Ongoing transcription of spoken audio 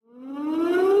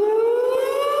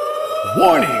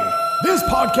Warning! This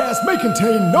podcast may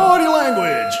contain naughty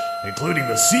language, including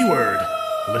the C word.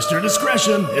 Listener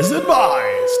discretion is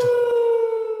advised.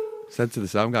 Said to the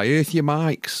sound guy, "Earth your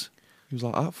mics." He was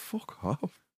like, "Oh, fuck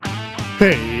off."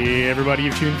 Hey everybody,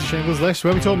 you've tuned to Shingles List,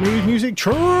 where we talk movies, music,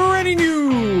 trending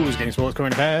news, games, sports,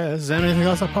 current affairs, and anything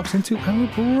else that pops into our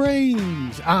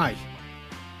brains. I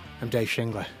am Dave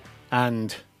Shingler,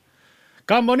 and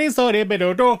hey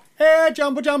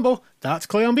Jumbo Jumbo, that's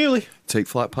Cleon Bewley. Take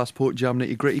flight passport, jam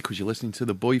nitty gritty, because you're listening to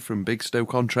the boy from Big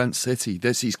Stoke-on-Trent City.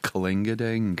 This is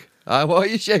Klinga-ding. What are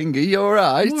you, Shingy? You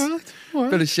alright? All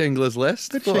right. Bit of Shingler's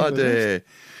List. Bit of Thought Shingler's I'd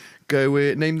go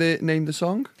name the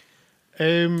song.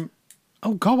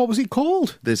 Oh God, what was it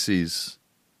called? This is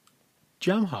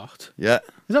Jam Heart. yeah.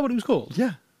 Is that what it was called?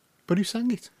 Yeah. But who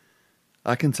sang it?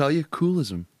 I can tell you,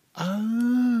 Coolism.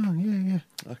 Ah, yeah.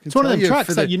 I can It's one of tell them tracks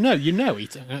for that you know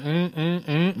it.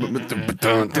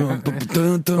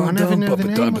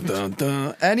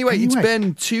 Anyway, it's Anyway.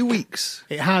 been 2 weeks.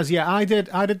 It has, yeah. I did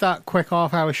that quick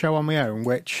half-hour show on my own,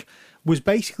 which was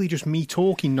basically just me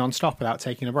talking non-stop without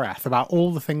taking a breath about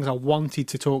all the things I wanted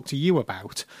to talk to you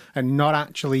about, and not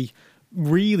actually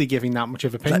really giving that much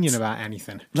of opinion about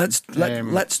anything. Let's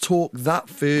talk that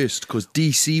first, because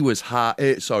DC was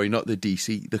high. Sorry, not the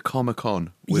DC. The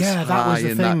Comic-Con was Yeah, that high was the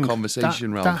in thing. that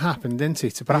conversation realm. That happened, didn't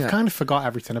it? But Yeah. I've kind of forgot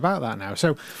everything about that now.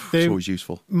 So It's always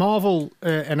useful. Marvel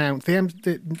announced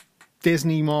the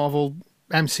Disney Marvel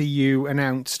MCU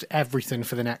announced everything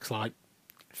for the next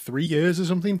 3 years or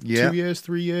something. Yeah. 2 years,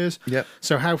 3 years. Yep.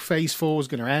 So how Phase 4 is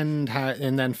going to end,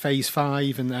 and then Phase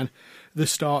 5, and then the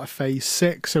start of Phase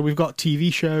 6. So we've got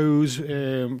TV shows,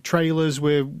 trailers.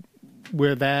 We're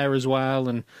there as well,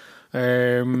 and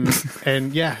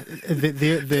yeah,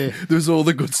 the There's all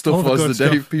the good stuff, All the was good the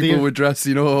day stuff. people were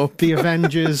dressing up. the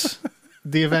Avengers.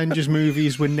 The Avengers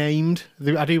movies were named.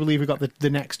 I do believe we got the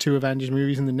next two Avengers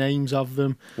movies and the names of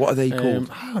them. What are they called?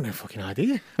 I have no fucking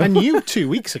idea. I knew 2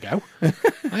 weeks ago.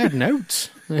 I had notes.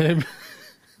 But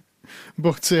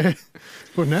no,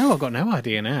 I've got no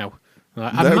idea now.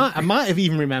 I might have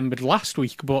even remembered last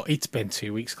week, but it's been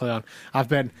 2 weeks, Cleon.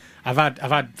 I've had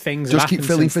things. Just keep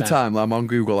filling for then. time. I'm on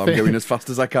Google. I'm going as fast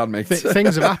as I can, mate.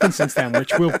 Things have happened since then,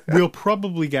 which we'll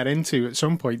probably get into at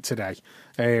some point today,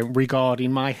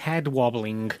 regarding my head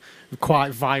wobbling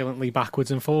quite violently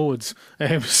backwards and forwards.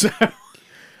 So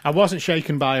I wasn't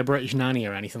shaken by a British nanny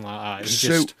or anything like that. It was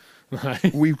just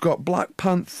We've got Black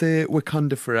Panther,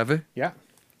 Wakanda Forever. yeah.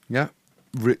 Yeah,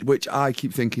 which I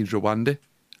keep thinking is Rwanda.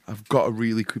 I've got to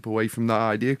really keep away from that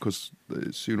idea, because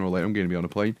sooner or later I'm going to be on a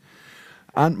plane.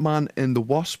 Ant-Man and the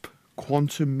Wasp,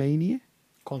 Quantumania,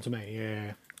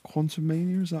 Quantumania.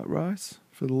 is that right?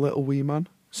 For the little wee man.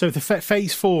 So the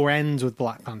Phase 4 ends with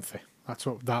Black Panther. That's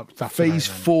what that's Phase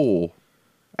 4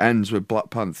 ends with Black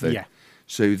Panther. Yeah.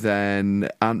 So then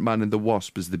Ant-Man and the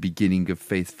Wasp is the beginning of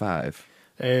Phase 5.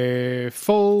 I've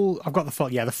got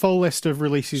the full list of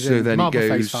releases. So in then Marvel it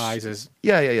goes. Phase 5 is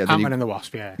Yeah. Then Ant-Man and the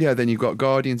Wasp. yeah, then you've got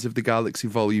Guardians of the Galaxy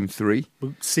Volume 3.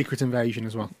 Secret Invasion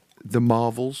as well. The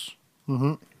Marvels.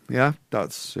 Mm-hmm. Yeah,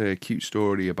 that's a cute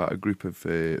story about a group of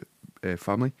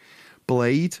family.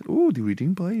 Blade. Oh, they're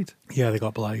reading Blade. Yeah, they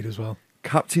got Blade as well.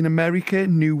 Captain America,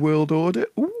 New World Order.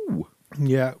 Ooh.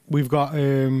 Yeah, we've got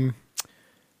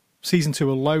season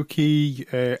 2 of Loki,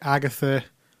 Agatha,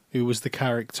 who was the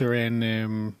character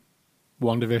in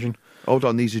WandaVision. Hold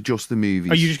on, these are just the movies.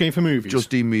 Are you just going for movies? Just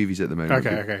doing movies at the moment.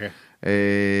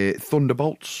 Okay.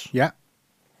 Thunderbolts. Yeah.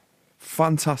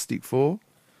 Fantastic Four.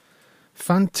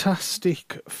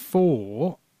 Fantastic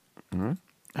Four. Mhm.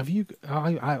 Have you...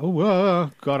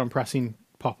 God, I'm pressing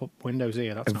pop-up windows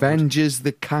here. That's not good. Avengers,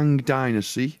 the Kang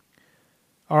Dynasty.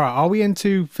 All right, are we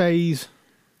into Phase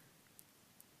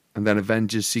And then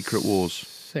Avengers, Secret Wars.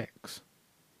 6?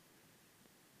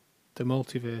 The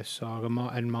Multiverse Saga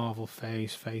and Marvel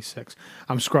Phase 6.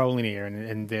 I'm scrolling here,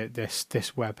 and this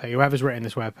webpage. Whoever's written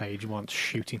this webpage wants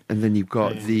shooting. And then you've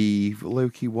got the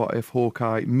Loki, What If,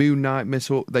 Hawkeye, Moon Knight,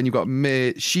 Then you've got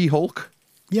She-Hulk.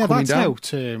 Yeah, coming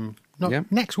that's down.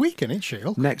 out. Next week, isn't it,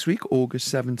 Shield? Next week, August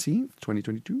 17th,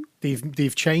 2022.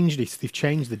 They've changed it. They've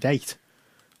changed the date.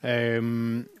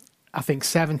 I think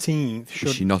 17th should.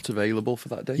 Is she not available for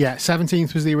that date? Yeah,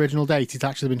 17th was the original date. It's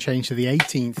actually been changed to the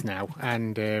 18th now,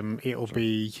 and it'll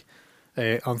be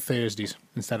on Thursdays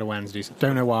instead of Wednesdays.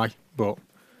 Don't know why, but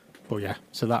yeah.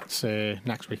 So that's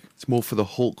next week. It's more for the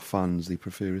Hulk fans. They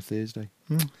prefer a Thursday.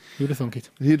 Who'd have thunk it?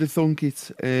 Who'd have thunk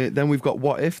it? Then we've got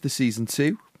What If, the season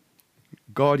 2.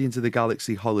 Guardians of the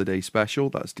Galaxy Holiday Special.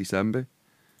 That's December.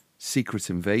 Secret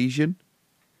Invasion.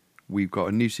 We've got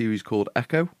a new series called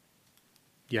Echo.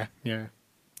 Yeah. You're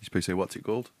supposed to say, what's it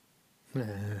called?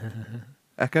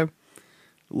 Echo.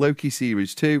 Loki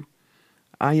Series 2.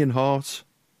 Ironheart.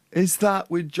 Is that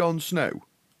with Jon Snow?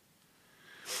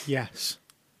 Yes,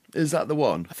 Is that the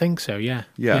one? I think so. Yeah.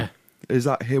 Yeah. Is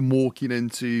that him walking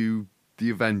into the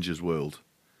Avengers world?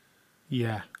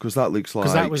 Yeah. Because that looks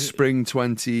like that was- spring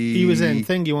 20... He was in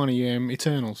Thingy, one of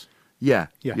Eternals. Yeah.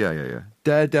 Yeah. Yeah.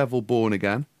 Daredevil Born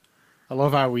Again. I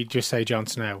love how we just say Jon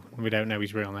Snow and we don't know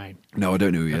his real name. No, I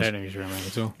don't know who he I is. don't know his real name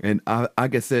at all. And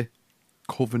Agatha,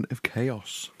 Covenant of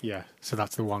Chaos. Yeah, so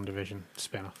that's the WandaVision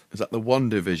spin-off. Is that the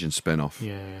WandaVision spin-off?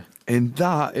 Yeah. And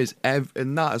that is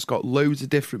and that has got loads of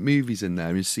different movies in there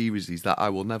and series that I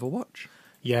will never watch.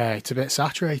 Yeah, it's a bit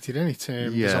saturated, isn't it?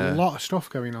 There's Yeah. a lot of stuff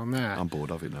going on there. I'm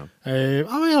bored of it now.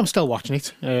 I'm still watching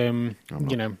it.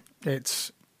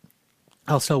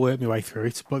 I'll still work my way through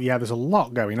it, but yeah, there's a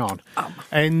lot going on.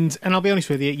 And I'll be honest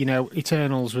with you,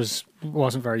 Eternals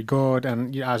wasn't very good,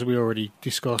 and as we already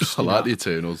discussed, I like the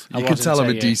Eternals. I You can wasn't tell I'm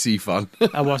a a, DC fan.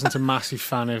 I wasn't a massive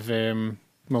fan of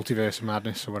Multiverse of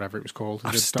Madness or whatever it was called.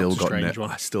 I've the still Doctor got Strange one.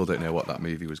 I still don't know what that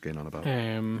movie was going on about.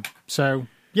 So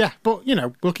yeah, but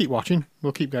we'll keep watching.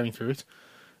 We'll keep going through it,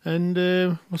 and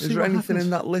we'll see. Is there what anything happens. in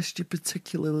that list you're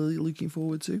particularly looking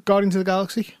forward to? Guardians of the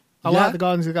Galaxy. I Yeah. like the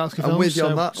Guardians of the Galaxy films. I'm with you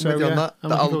on that. I'm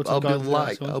looking forward to the I'll Guardians of the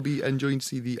Galaxy I'll be enjoying to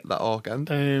see that arc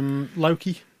end.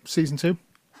 Loki season 2.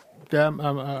 Yeah,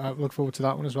 I look forward to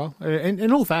that one as well.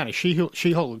 In all fairness,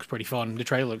 She-Hulk looks pretty fun. The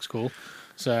trailer looks cool.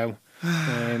 So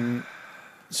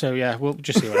yeah, we'll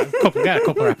just see get a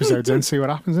couple of episodes in, see what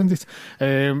happens, isn't it?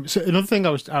 So another thing I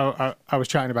was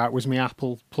chatting about was my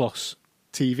Apple Plus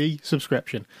TV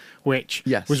subscription, which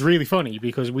Yes. was really funny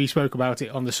because we spoke about it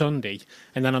on the Sunday,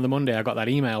 and then on the Monday I got that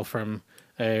email from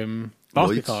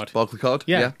Barclaycard. Barclaycard?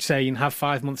 Yeah, saying have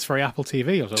 5 months free Apple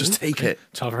TV. I was like, Just "Ooh, take okay. it.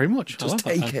 Tell very much. Just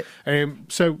I love take that.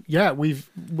 So yeah,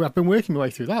 I've been working my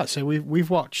way through that. So we've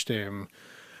watched a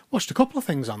couple of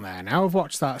things on there now. I've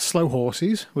watched that Slow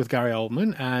Horses with Gary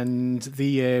Oldman and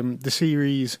the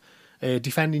series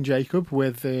Defending Jacob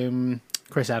with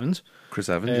Chris Evans. Chris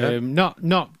Evans, yeah.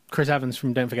 Not Chris Evans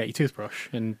from Don't Forget Your Toothbrush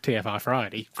and TFI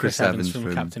Friday. Chris Evans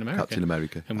from Captain America. Captain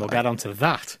America. And we'll get onto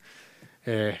that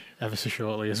ever so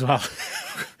shortly as well.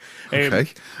 Okay.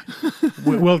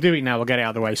 We'll do it now. We'll get it out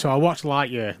of the way. So I watched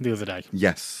Lightyear the other day.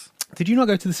 Yes. Did you not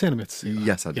go to the cinema to see that?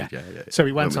 Yes, I did. Yeah. So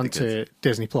we went Went on with the to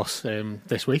Disney Plus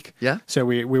this week. Yeah? So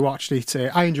we watched it.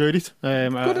 I enjoyed it.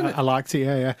 I liked it.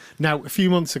 Yeah. Now, a few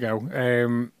months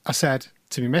ago, I said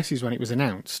to my missus when it was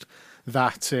announced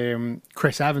that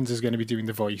Chris Evans is going to be doing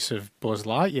the voice of Buzz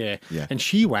Lightyear. Yeah. And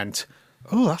she went,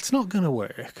 "Oh, that's not going to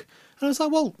work." And I was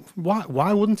like, well,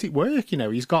 why wouldn't it work?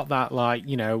 He's got that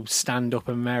stand-up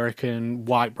American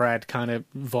white bread kind of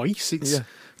voice.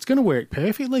 It's going to work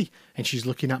perfectly. And she's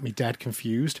looking at me dead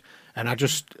confused. And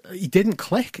it didn't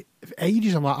click for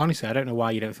ages. I'm like, honestly, I don't know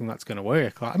why you don't think that's going to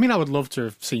work. I would love to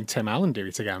have seen Tim Allen do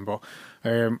it again, but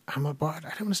I'm like, but I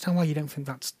don't understand why you don't think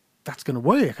that's going to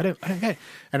work. I don't get it.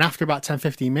 And after about 10,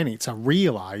 15 minutes, I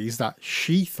realised that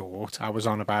she thought I was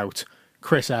on about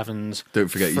Chris Evans. Don't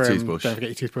Forget Your Toothbrush. Don't Forget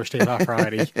Your Toothbrush, TFI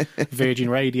Friday. Virgin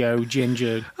Radio,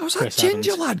 Ginger. How's that Chris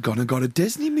ginger Evans. lad gone and got a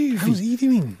Disney movie? How's he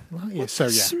doing? Well, yeah, so, yeah.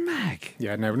 Smeg.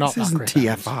 Yeah, no, not This that isn't Chris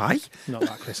Evans. TFI. Not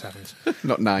that Chris Evans.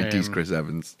 Not 90s Chris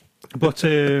Evans. But,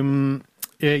 Lightyear,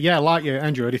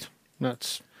 enjoyed it.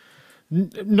 That's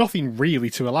nothing really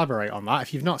to elaborate on that.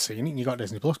 If you've not seen it and you've got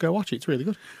Disney Plus, go watch it. It's really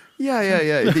good. Yeah.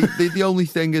 The only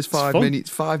thing is 5 fun. minutes.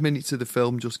 5 minutes of the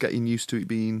film, just getting used to it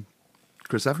being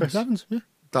Chris Evans. Chris Evans, yeah.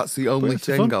 That's the only it's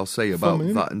thing fun. I'll say Fun about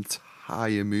movie. that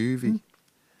entire movie.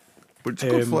 But it's a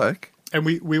good flick. And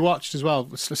we watched as well,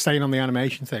 staying on the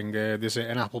animation thing, there's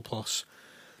an Apple Plus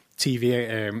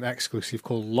TV exclusive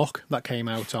called Luck that came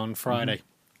out on Friday.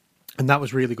 And that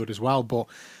was really good as well. But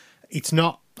it's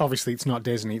not Disney, it's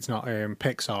not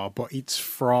Pixar, but it's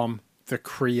from the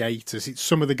creators. It's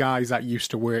some of the guys that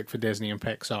used to work for Disney and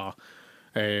Pixar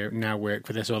now work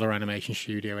for this other animation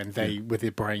studio, and they were the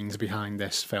brains behind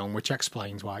this film, which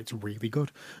explains why it's really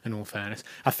good, in all fairness.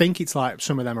 I think it's like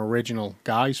some of them original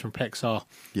guys from Pixar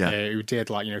who did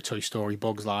Toy Story,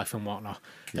 Bugs Life and whatnot,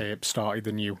 started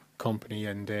the new company,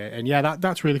 and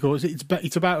that's really cool.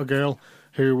 It's about a girl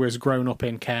who has grown up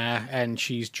in care, and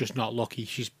she's just not lucky.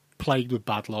 She's plagued with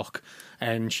bad luck,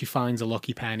 and she finds a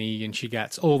lucky penny, and she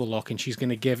gets all the luck, and she's going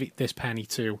to give this penny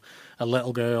to a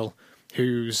little girl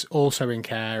who's also in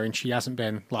care, and she hasn't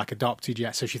been adopted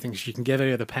yet, so she thinks she can give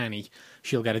her the penny,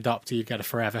 she'll get adopted, get a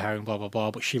forever home, blah blah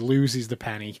blah. But she loses the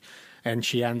penny, and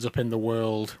she ends up in the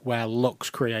world where luck's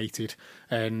created.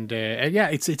 And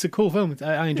it's a cool film.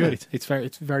 I enjoyed it. It's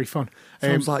very fun.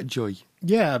 Sounds like joy.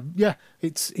 Yeah,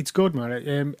 it's good,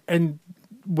 man. And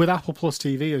with Apple Plus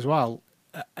TV as well,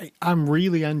 I'm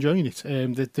really enjoying it.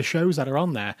 The shows that are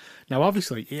on there now,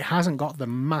 obviously, it hasn't got the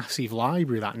massive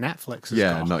library that Netflix has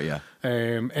got. not yet.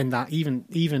 And that even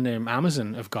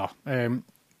Amazon have got.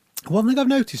 One thing I've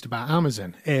noticed about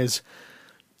Amazon is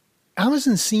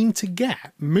Amazon seem to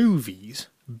get movies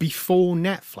before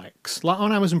Netflix, like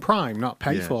on Amazon Prime, not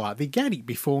paid Yeah. for that. They get it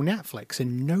before Netflix,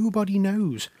 and nobody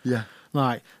knows. Yeah.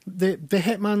 Like the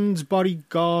Hitman's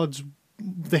Bodyguards,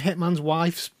 the Hitman's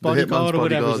wife's The bodyguard Hitman's or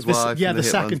whatever. Bodyguard's wife Yeah, and the the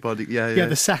Hitman's second, body- yeah.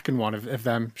 the second one of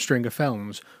them string of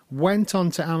films went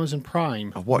on to Amazon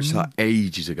Prime. I watched that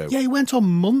ages ago. Yeah, it went on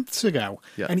months ago,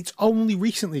 Yeah. and it's only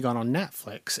recently gone on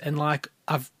Netflix. And like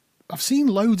I've seen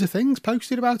loads of things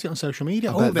posted about it on social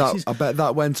media. I bet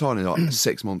that went on like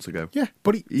 6 months ago. Yeah,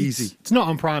 but Easy. It's not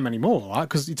on Prime anymore, right?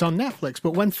 Because it's on Netflix.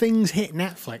 But when things hit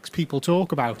Netflix, people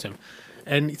talk about them,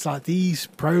 and it's like these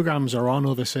programs are on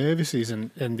other services,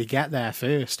 and they get there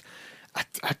first. I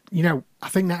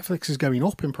think Netflix is going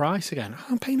up in price again.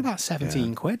 I'm paying about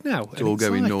 17 quid now. It's all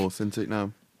going north, isn't it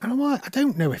now? And I'm like, I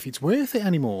don't know if it's worth it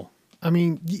anymore. I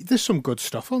mean, there's some good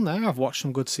stuff on there. I've watched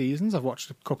some good seasons. I've watched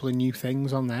a couple of new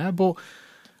things on there. But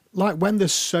like when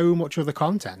there's so much other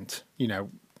content,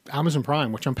 Amazon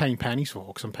Prime, which I'm paying pennies for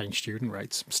because I'm paying student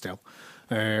rates still.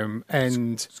 And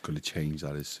It's going to change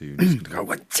that as soon. It's going to go,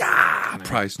 "Wah-cha!"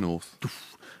 Price north.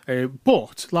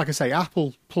 but like I say,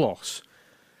 Apple Plus,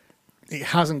 it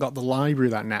hasn't got the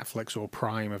library that Netflix or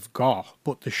Prime have got,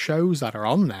 but the shows that are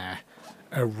on there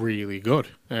are really good.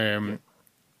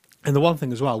 And the one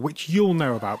thing as well, which you'll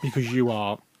know about because you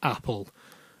are Apple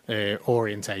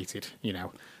orientated,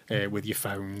 with your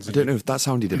phones. I don't know if that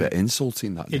sounded a bit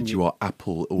insulting. That did you are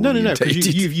Apple No, orientated?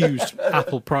 because you've used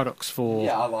Apple products for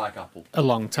I like Apple a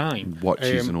long time.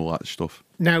 watches and all that stuff.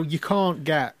 Now, you can't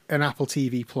get an Apple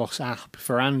TV Plus app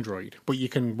for Android, but you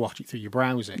can watch it through your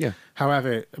browser. Yeah.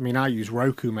 However, I mean, I use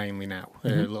Roku mainly now,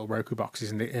 little Roku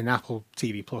boxes, and Apple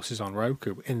TV Plus is on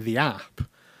Roku. In the app,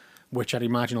 which I'd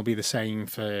imagine will be the same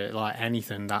for like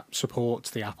anything that supports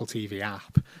the Apple TV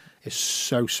app, is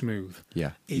so smooth.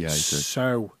 Yeah, It's yeah, it is.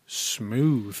 so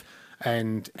smooth.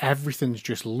 And everything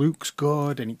just looks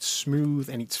good, and it's smooth,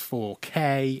 and it's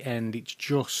 4K, and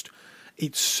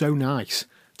it's so nice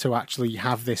to actually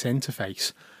have this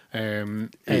interface. It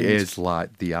is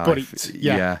like the But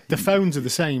iPhone. the phones are the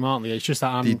same, aren't they? It's just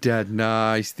that They're dead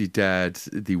nice.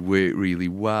 They work really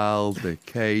well. The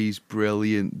K's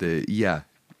brilliant.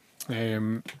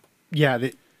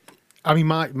 I mean,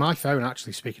 my phone,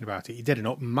 actually, speaking about it, he did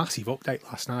a massive update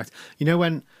last night. You know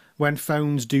when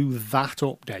phones do that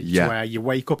update where you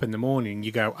wake up in the morning and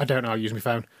you go, I don't know how to use my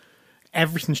phone.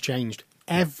 Everything's changed.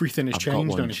 Everything has I've changed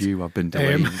got one on it. due. I've been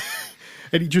delaying.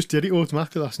 And it just did it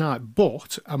automatically last night.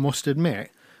 But I must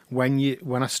admit, when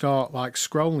I start like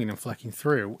scrolling and flicking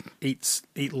through,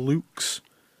 it looks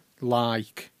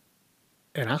like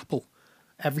an Apple.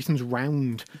 Everything's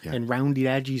round and rounded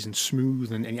edges and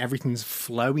smooth, and everything's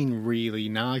flowing really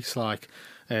nice.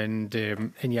 And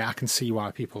I can see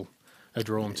why people are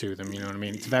drawn to them. You know what I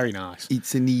mean? It's very nice.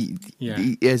 It's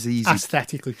easy.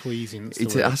 Aesthetically pleasing.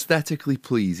 It's aesthetically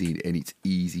pleasing and it's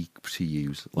easy to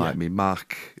use. Like my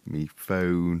Mac, my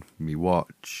phone, my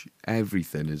watch,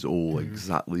 everything is all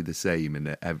exactly the same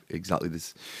and exactly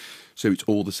this. So it's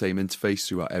all the same interface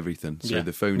throughout everything. So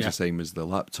the phone's the same as the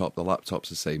laptop's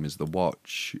the same as the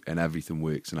watch, and everything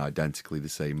works in identically the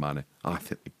same manner. I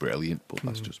think they're brilliant, but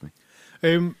that's just me.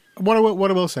 What I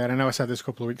will say, and I know I said this a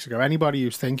couple of weeks ago, anybody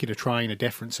who's thinking of trying a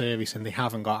different service and they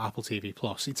haven't got Apple TV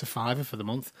Plus, it's $5 for the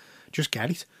month. Just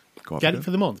get it. Get it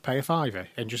for the month, pay $5,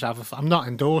 and just have I'm not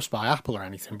endorsed by Apple or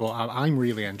anything, but I'm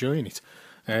really enjoying it.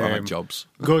 Jobs.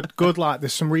 Good. Like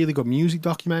there's some really good music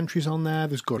documentaries on there.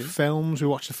 There's good films. We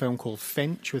watched a film called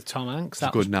Finch with Tom Hanks.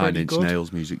 That was good Nine Inch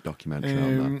Nails music documentary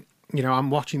on that. I'm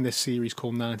watching this series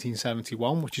called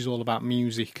 1971, which is all about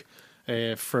music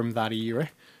from that era,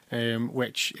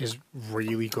 which is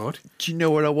really good. Do you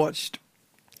know what I watched?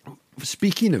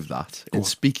 Speaking of that, and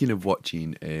speaking of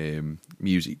watching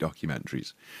music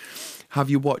documentaries, have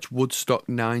you watched Woodstock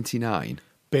 99?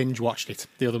 Binge watched it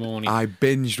the other morning. I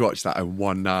binge watched that in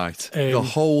one night. The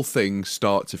whole thing,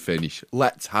 start to finish.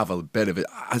 Let's have a bit of it.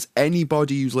 Has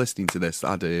anybody who's listening to this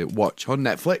had a watch on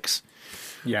Netflix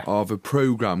of a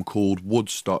programme called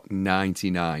Woodstock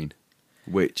 99,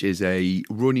 which is a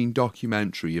running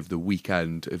documentary of the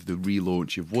weekend of the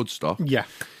relaunch of Woodstock. Yeah.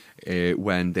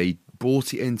 When they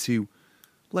brought it into,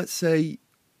 let's say,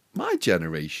 my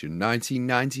generation,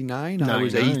 1999. I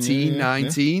was 18,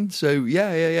 19. So,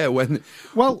 yeah.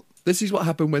 This is what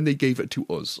happened when they gave it to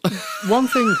us. One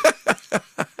thing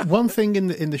one thing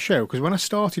in the show, because when I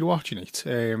started watching it,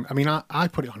 I mean, I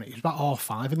put it on. It was about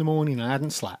 5:30 in the morning, and I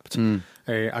hadn't slept.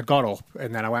 I got up,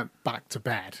 and then I went back to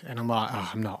bed, and I'm like,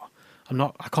 oh, I'm not.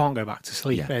 I can't go back to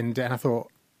sleep. Yeah. And I thought,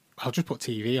 I'll just put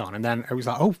TV on, and then I was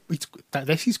like, oh,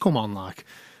 this has come on, like.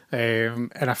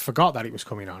 And I forgot that it was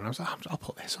coming on. I was like, I'll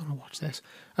put this on and watch this.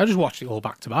 I just watched it all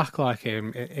back to back, like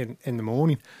in the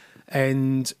morning.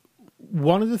 And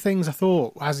one of the things I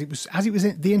thought, as it was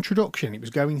in the introduction, it was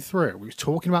going through. We was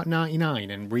talking about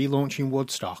 '99 and relaunching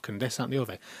Woodstock and this, that, and the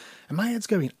other. And my head's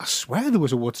going, I swear there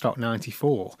was a Woodstock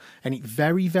 '94, and it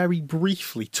very, very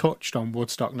briefly touched on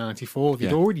Woodstock '94.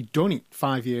 They'd already done it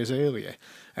 5 years earlier,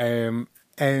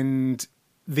 and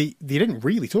they didn't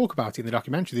really talk about it in the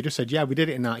documentary. They just said, yeah, we did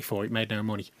it in '94. It made no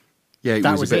money. Yeah, it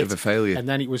was a bit of a failure. And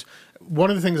then it was one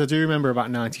of the things I do remember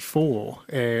about '94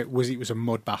 was it was a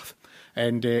mud bath.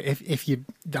 And if you,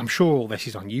 I'm sure all this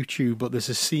is on YouTube, but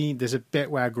there's a bit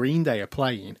where Green Day are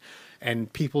playing,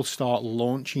 and people start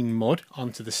launching mud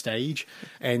onto the stage,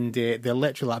 and they're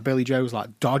literally like Billy Joe's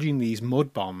like dodging these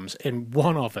mud bombs, and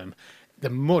one of them, the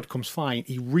mud comes flying.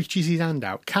 He reaches his hand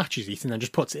out, catches it, and then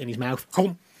just puts it in his mouth,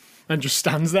 and just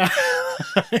stands there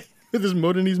with his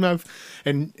mud in his mouth.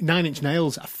 And Nine Inch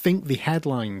Nails, I think they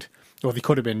headlined, or they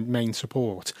could have been main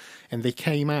support, and they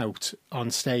came out on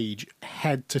stage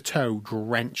head to toe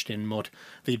drenched in mud.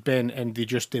 They'd been, and they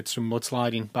just did some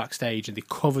mudsliding backstage, and they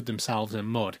covered themselves in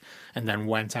mud, and then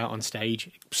went out on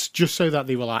stage just so that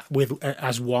they were like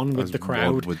as one with the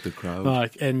crowd.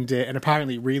 Like, and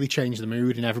apparently it really changed the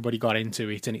mood, and everybody got into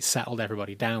it, and it settled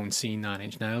everybody down. Seeing Nine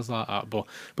Inch Nails like that, but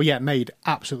yeah, it made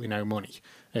absolutely no money.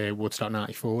 Woodstock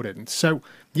 '94 didn't. So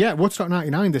yeah, Woodstock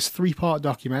 '99. This 3-part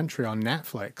documentary on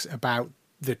Netflix about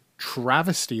the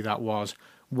travesty that was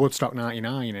Woodstock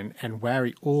 '99 and where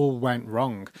it all went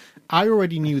wrong. I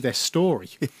already knew this story.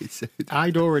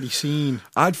 I'd already seen.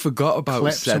 I'd forgot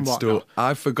about said story.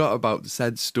 I forgot about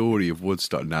said story of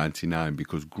Woodstock '99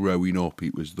 because growing up,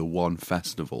 it was the one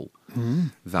festival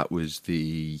that was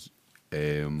the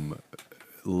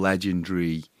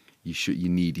legendary. You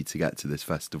needed to get to this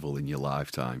festival in your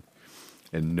lifetime,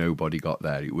 and nobody got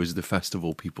there. It was the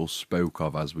festival people spoke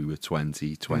of as we were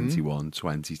 20, 21,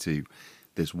 22,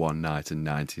 this one night in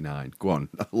 '99. Go on,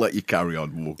 I'll let you carry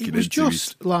on walking into it. It was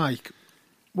just like,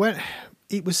 when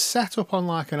it was set up on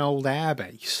like an old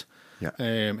airbase,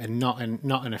 and not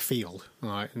in a field,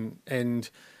 right? And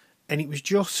it was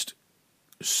just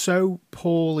so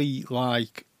poorly,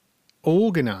 like,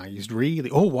 organised, really.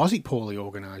 Or was it poorly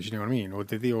organised, you know what I mean? Or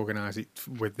did they organise it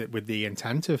with the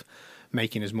intent of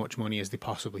making as much money as they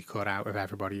possibly could out of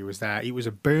everybody who was there? It was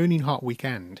a burning hot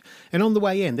weekend. And on the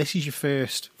way in, this is your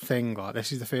first thing, like,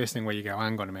 this is the first thing where you go,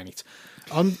 hang on a minute.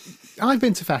 I've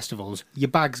been to festivals, your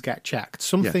bags get checked.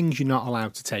 Some things you're not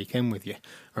allowed to take in with you,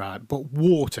 right? But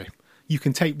water, you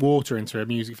can take water into a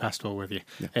music festival with you.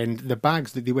 Yeah. And the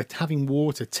bags, they were having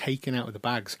water taken out of the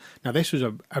bags. Now, this was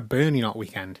a burning hot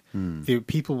weekend. The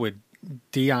people were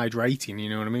dehydrating, you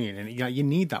know what I mean? And you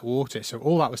need that water. So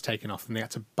all that was taken off, and they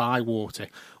had to buy water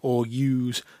or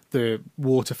use the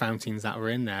water fountains that were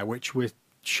in there, which were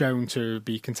shown to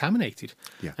be contaminated.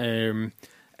 Yeah.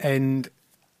 And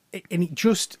it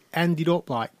just ended up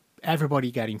like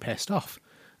everybody getting pissed off.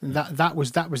 That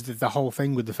was the whole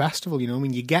thing with the festival, you know. I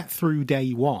mean, you get through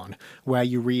day one where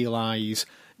you realise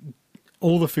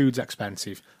all the food's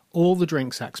expensive, all the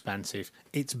drinks expensive,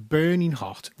 it's burning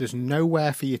hot, there's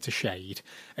nowhere for you to shade,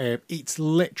 it's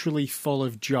literally full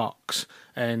of jocks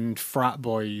and frat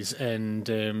boys and,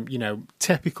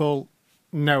 typical,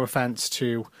 no offence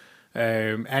to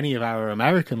any of our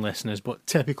American listeners, but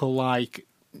typical, like,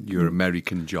 Your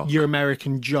American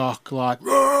jock, like,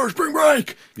 spring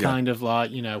break, kind of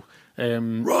like,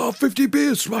 raw 50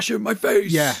 beers smash in my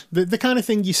face. Yeah, the kind of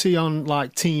thing you see on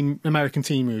like American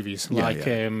teen movies, like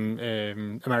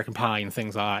American Pie and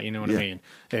things like that. You know what I mean?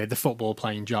 The football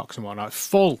playing jocks and whatnot.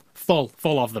 Full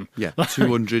of them. Yeah,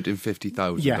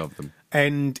 250,000 of them.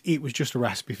 And it was just a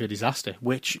recipe for disaster,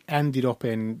 which ended up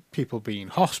in people being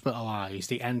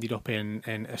hospitalised. It ended up in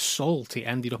assault. It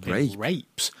ended up in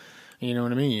rapes. You know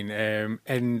what I mean?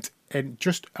 And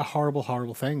just a horrible,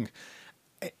 horrible thing.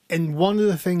 And one of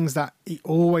the things that it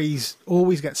always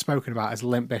gets spoken about is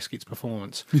Limp Bizkit's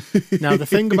performance. Now, the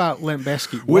thing about Limp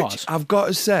Bizkit was... Which, I've got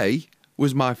to say,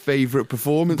 was my favourite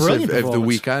performance of the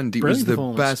weekend. It was the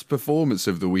best performance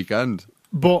of the weekend.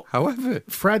 But, however,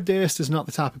 Fred Durst is not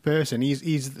the type of person.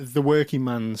 He's the working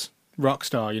man's rock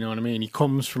star, you know what I mean? He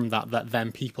comes from that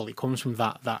them people. He comes from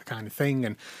that kind of thing,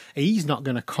 and he's not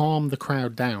going to calm the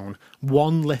crowd down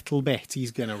one little bit.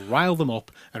 He's going to rile them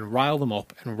up and rile them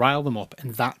up and rile them up,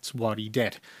 and that's what he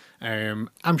did.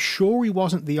 I'm sure he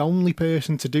wasn't the only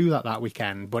person to do that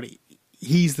weekend, but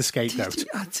he's the scapegoat.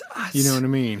 You know what I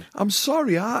mean? I'm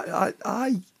sorry, I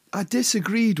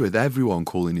disagreed with everyone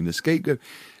calling him the scapegoat.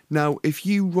 Now, if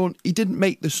you run, he didn't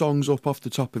make the songs up off the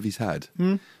top of his head.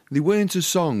 They weren't a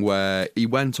song where he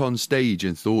went on stage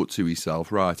and thought to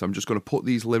himself, right, I'm just going to put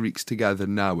these lyrics together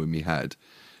now in my head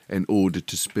in order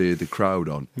to spur the crowd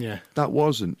on. Yeah. That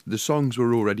wasn't. The songs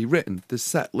were already written. The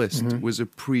set list was a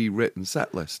pre-written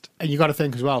set list. And you got to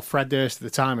think as well, Fred Durst at the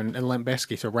time and Limp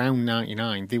Bizkit around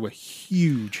 99, they were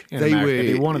huge in America.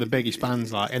 They were one of the biggest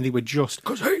bands, and they were just...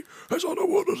 Because he is on the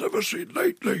one that's ever seen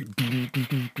lately.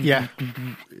 Yeah.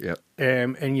 Yep.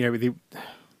 And, you know,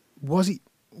 was he...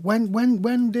 When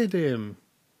did the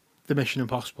Mission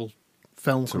Impossible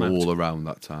film come out? All around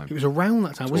that time. It was around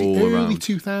that time. Was it all early around.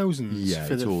 2000s? Yeah,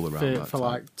 it's all around that for time.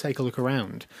 like, take a look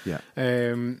around. Yeah.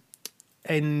 And,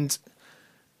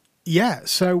 yeah,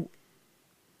 so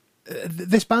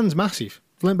this band's massive.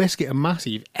 Limp Bizkit are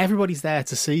massive. Everybody's there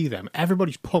to see them.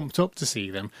 Everybody's pumped up to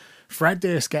see them. Fred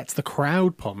Durst gets the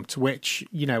crowd pumped, which,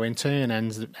 you know, in turn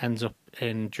ends up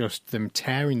in just them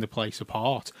tearing the place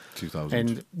apart. 2000.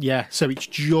 And, yeah, so it's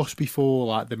just before,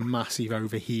 like, the massive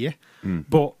over here.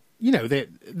 But, you know, the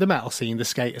metal scene, the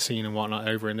skater scene and whatnot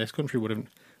over in this country would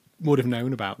have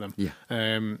known about them. Yeah.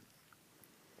 And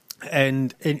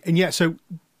yeah, so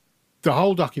the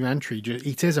whole documentary,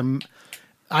 it is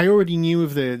I already knew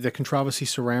of the controversy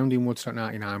surrounding Woodstock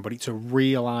 99, but it's a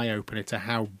real eye-opener to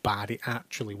how bad it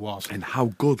actually was. And how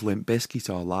good Limp Bizkit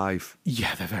are live.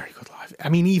 Yeah, they're very good live. I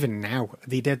mean, even now,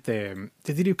 did they do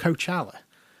Coachella? I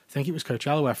think it was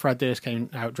Coachella where Fred Durst came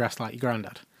out dressed like your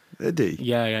granddad. Did he?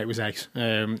 Yeah, it was ace.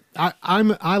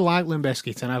 I like Limp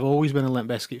Bizkit, and I've always been a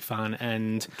Limp Bizkit fan,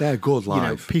 and They're good live. you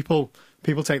know, people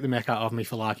take the mick out of me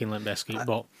for liking Limp Bizkit,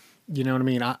 but you know what I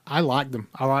mean? I like them.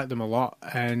 I like them a lot,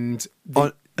 and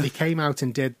they came out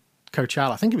and did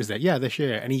Coachella. I think it was this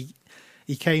year, and he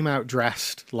came out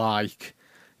dressed like,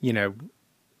 you know,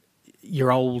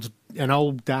 an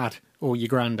old dad or your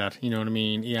granddad. You know what I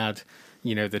mean? He had,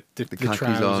 you know, the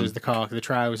trousers, the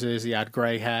trousers. He had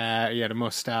grey hair. He had a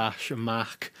mustache, a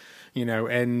Mac. You know,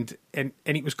 and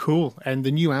it was cool. And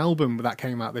the new album that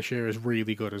came out this year is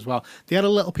really good as well. They had a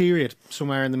little period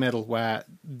somewhere in the middle where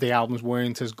the albums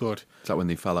weren't as good. Is that when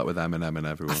they fell out with Eminem and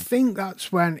everyone? I think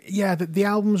that's when, the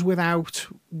albums without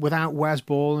Wes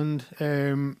Borland,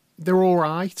 they're all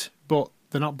right, but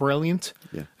they're not brilliant.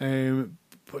 Yeah.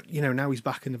 But, you know, now he's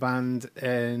back in the band,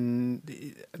 and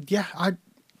yeah, I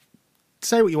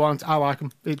say what you want. I like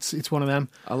him. It's one of them.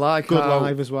 I like good how,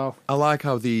 live as well. I like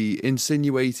how they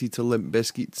insinuated to Limp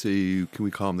Bizkit to, can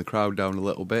we calm the crowd down a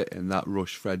little bit, and that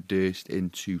rushed Fred Durst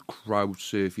into crowd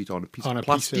surf it on a piece of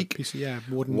plastic.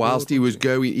 Wooden whilst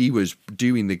board, he was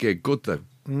doing the gig good though.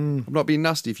 I'm not being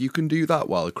nasty. If you can do that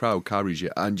while the crowd carries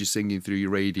you and you're singing through your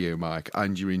radio mic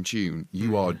and you're in tune,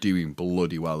 you are doing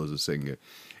bloody well as a singer.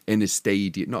 In a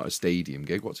stadium, not a stadium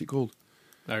gig, what's it called?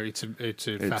 No, it's a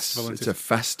festival. It's a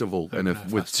festival,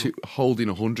 holding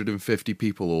 150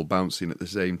 people all bouncing at the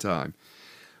same time.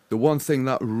 The one thing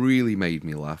that really made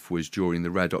me laugh was during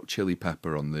the Red Hot Chili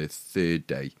Pepper on the third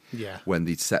day, when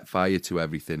they'd set fire to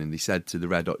everything, and they said to the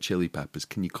Red Hot Chili Peppers,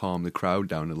 "Can you calm the crowd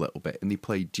down a little bit?" And they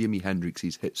played Jimi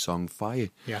Hendrix's hit song "Fire."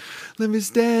 Yeah, let me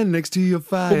stand next to your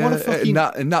fire. But what a fucking...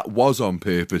 and that was on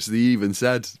purpose. They even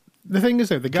said, the thing is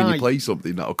though, the guy, can you play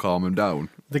something that'll calm him down?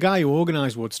 The guy who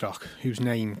organised Woodstock, whose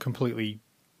name completely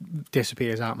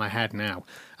disappears out my head now,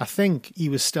 I think he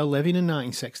was still living in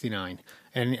 1969,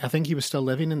 and I think he was still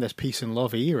living in this peace and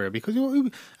love era, because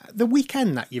the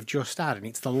weekend that you've just had, and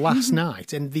it's the last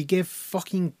night, and they give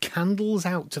fucking candles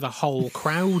out to the whole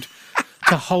crowd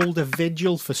to hold a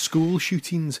vigil for school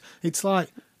shootings. It's like,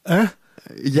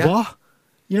 what?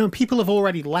 You know, people have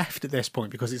already left at this point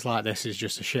because it's like, this is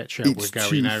just a shit show. It's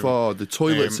too far. The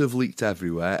toilets have leaked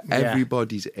everywhere. Yeah.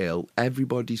 Everybody's ill.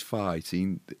 Everybody's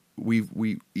fighting.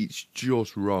 It's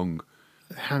just wrong.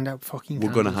 Hand out fucking candles.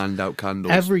 We're going to hand out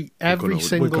candles.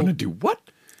 We're going to do what?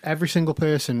 Every single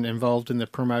person involved in the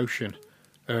promotion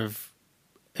of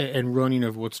and running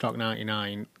of Woodstock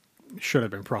 99 should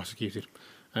have been prosecuted,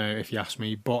 if you ask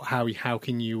me. But how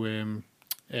can you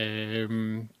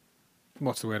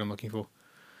what's the word I'm looking for?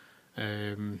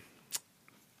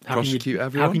 Prosecute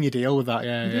everyone? How can you deal with that?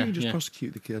 You just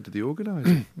prosecute the kid to the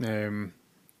organiser.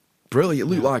 Brilliant.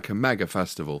 It looked like a mega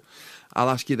festival. I'll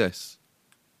ask you this.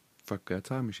 Fuck a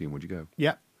time machine, would you go?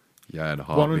 Yeah. Yeah, in a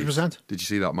heartbeat. 100%. Did you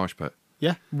see that mosh pit?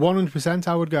 Yeah, 100%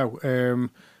 I would go.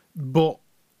 But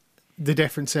the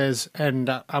difference is, and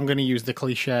I'm going to use the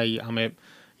cliche, I'm a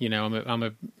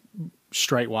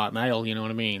straight white male, you know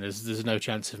what I mean? There's no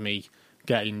chance of me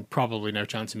getting probably no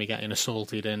chance of me getting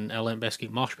assaulted in a Limp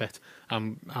Bizkit mosh pit.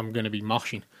 I'm going to be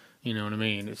moshing. You know what I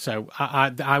mean? So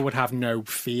I would have no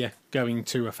fear going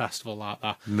to a festival like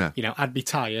that. No. You know, I'd be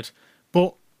tired,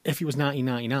 but if it was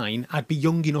 1999, I'd be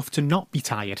young enough to not be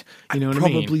tired. You know what I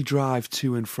mean? Probably drive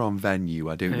to and from venue.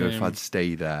 I don't know if I'd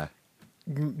stay there.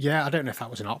 Yeah, I don't know if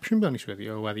that was an option, to be honest with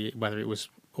you, or whether it was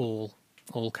all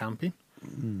camping.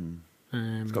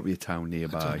 It's got to be a town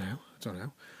nearby. I don't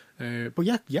know. But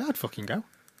yeah, I'd fucking go.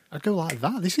 I'd go like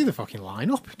that. This is the fucking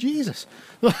lineup. Jesus.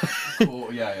 Oh,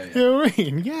 yeah. You know what I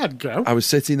mean? Yeah, I'd go. I was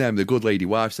sitting there and the good lady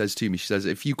wife says to me, she says,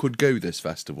 if you could go this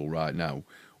festival right now,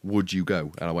 would you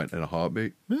go? And I went in a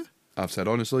heartbeat. Yeah. I've said,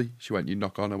 honestly. She went, you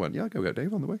knock on. I went, yeah, go get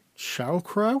Dave on the way. Sheryl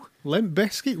Crow, Limp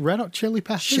Bizkit, Red Hot Chili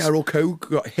Peppers. Cheryl Crow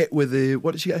got hit with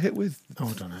what did she get hit with? Oh,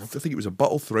 I don't know. I think it was a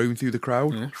bottle thrown through the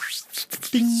crowd. Yeah.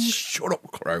 Shut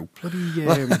up, Crow. Bloody,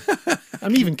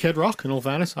 and even Kid Rock, in all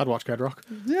fairness. I'd watch Kid Rock.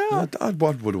 Yeah, I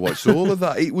would have watched all of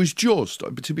that. It was just,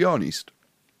 but to be honest,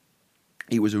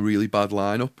 it was a really bad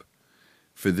lineup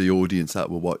for the audience that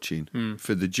were watching.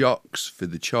 For the jocks, for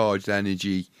the charged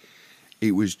energy,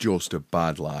 it was just a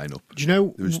bad lineup. Do you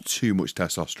know There was too much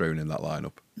testosterone in that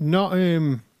lineup.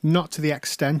 not to the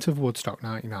extent of Woodstock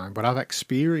 '99, but I've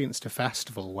experienced a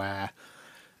festival where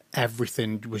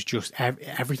everything was just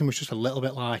a little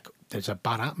bit like there's a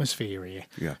bad atmosphere here.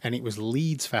 Yeah. And it was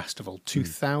Leeds Festival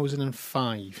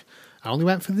 2005. I only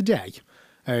went for the day.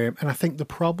 And I think the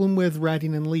problem with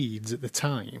Reading and Leeds at the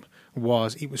time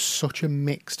was it was such a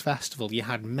mixed festival. You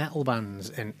had metal bands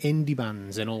and indie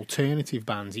bands and alternative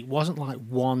bands. It wasn't like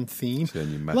one theme. So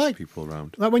then you messed people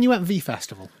around. Like when you went V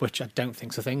Festival, which I don't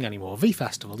think's a thing anymore. V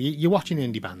Festival, you're watching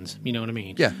indie bands. You know what I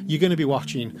mean? Yeah. You're going to be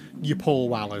watching your Paul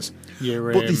Wellers.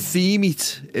 Your But they theme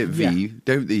it at V, yeah.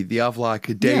 don't they? They have like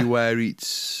a day Yeah. where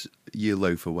it's your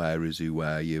loafer wearers who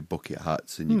wear your bucket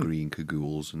hats and your green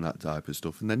cagoules and that type of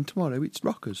stuff. And then tomorrow it's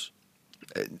rockers.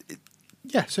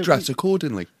 yeah. So Dress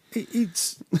accordingly.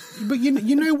 but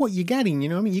you know what you're getting. You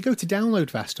know what I mean? You go to Download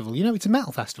Festival. You know it's a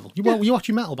metal festival. You're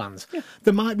watching metal bands. Yeah.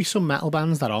 There might be some metal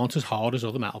bands that aren't as hard as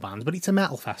other metal bands, but it's a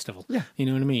metal festival. Yeah. You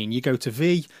know what I mean? You go to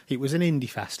V. It was an indie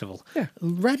festival. Yeah.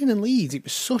 Reading and Leeds. It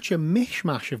was such a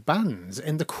mishmash of bands,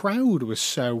 and the crowd was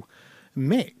so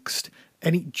mixed,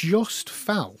 and it just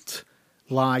felt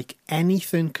like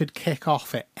anything could kick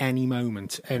off at any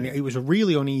moment, and it was a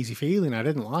really uneasy feeling. I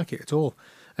didn't like it at all.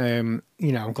 I'm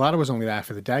glad I was only there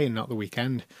for the day and not the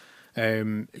weekend. I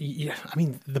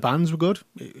mean, the bands were good.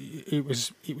 It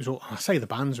was. I say the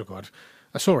bands were good.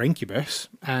 I saw Incubus,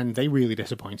 and they really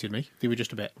disappointed me. They were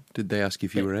just a bit. Did they ask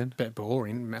if you were in? Bit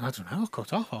boring. I don't know. I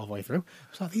cut off halfway through.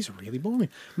 I was like, these are really boring.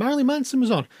 Marilyn Manson was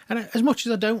on, and as much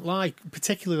as I don't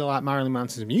particularly like Marilyn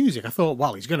Manson's music, I thought,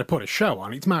 well, he's going to put a show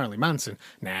on. It's Marilyn Manson.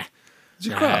 Nah,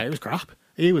 crap? It was crap.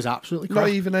 It was absolutely crap. Not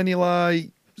even any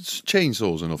like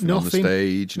chainsaws or nothing on the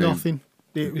stage. Nothing.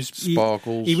 It was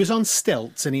sparkles. He was on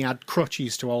stilts and he had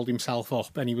crutches to hold himself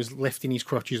up, and he was lifting his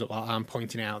crutches up like that and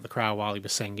pointing out at the crowd while he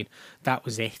was singing. That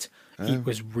was it. It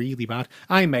was really bad.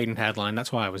 Iron Maiden headline.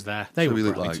 That's why I was there. They were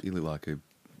brilliant. He looked like a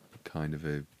kind of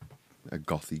a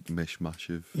gothic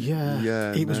mishmash of.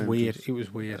 Yeah. It was weird. just- It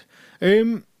was weird.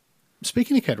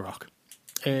 Speaking of Kid Rock,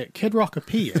 Kid Rock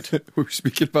appeared We were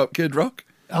speaking about Kid Rock.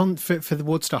 for the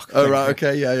Woodstock. Oh thing. right,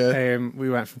 okay, yeah. We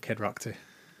went from Kid Rock to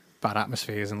bad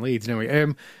atmospheres and Leeds, didn't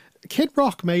we? Kid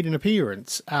Rock made an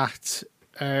appearance at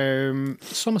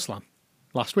SummerSlam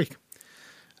last week.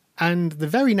 And the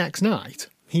very next night,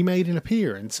 he made an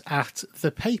appearance at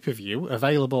the pay-per-view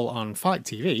available on Fight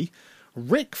TV,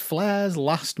 Ric Flair's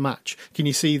last match. Can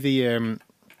you see the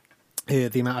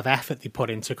amount of effort they put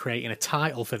into creating a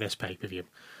title for this pay-per-view?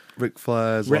 Ric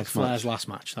Flair's last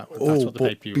match. That's what the but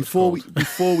pay-per-view was called.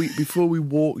 before we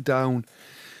walk down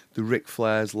the Ric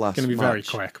Flair's last It's going to be very match,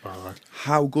 quick, by the way.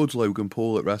 how good's Logan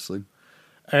Paul at wrestling?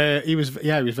 He was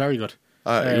very good.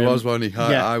 He was, wasn't he?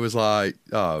 yeah. I was like,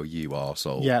 oh, you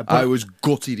arsehole. Yeah, but- I was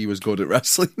gutted he was good at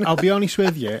wrestling. I'll be honest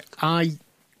with you. I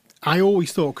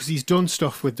always thought, because he's done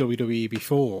stuff with WWE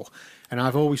before, and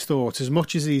I've always thought, as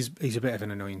much as he's a bit of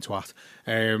an annoying twat,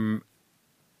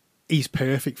 he's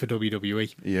perfect for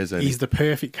WWE. He is, isn't he? He's the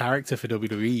perfect character for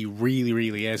WWE. He really,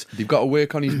 really is. You've got to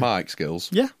work on his mic skills.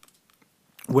 Yeah.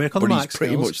 Work on But the he's mic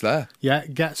pretty skills. much there. Yeah,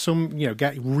 get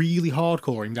really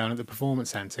hardcore him down at the Performance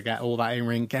Centre, get all that in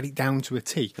ring, get it down to a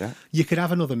T. Yeah. You could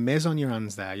have another Miz on your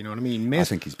hands there, you know what I mean? Miz, I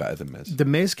think he's better than Miz. The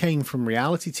Miz came from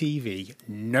reality TV.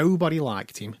 Nobody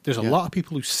liked him. There's a lot of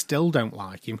people who still don't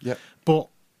like him. Yeah. But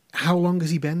how long has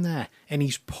he been there? And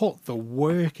he's put the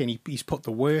work in, he's put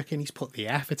the work in, he's put the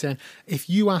effort in. If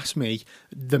you ask me,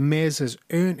 The Miz has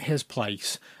earned his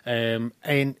place in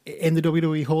the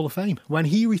WWE Hall of Fame. When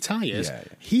he retires,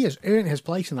 he has earned his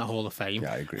place in that Hall of Fame.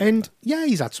 Yeah, I agree And with that. yeah,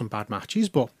 he's had some bad matches,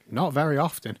 but not very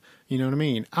often. You know what I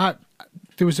mean?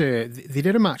 They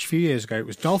did a match a few years ago. It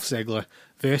was Dolph Ziggler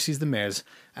versus The Miz,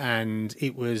 and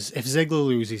it was, if Ziggler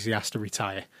loses, he has to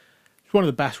retire. It's one of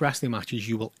the best wrestling matches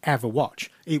you will ever watch.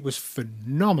 It was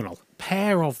phenomenal.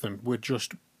 Pair of them were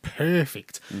just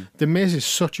perfect. The Miz is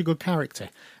such a good character,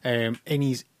 and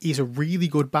he's a really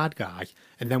good bad guy.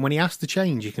 And then when he has to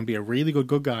change, he can be a really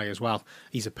good guy as well.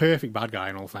 He's a perfect bad guy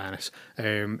in all fairness.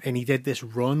 And he did this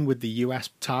run with the US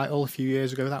title a few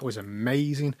years ago. That was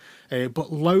amazing.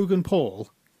 But Logan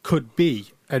Paul could be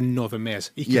another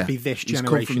Miz. He could be this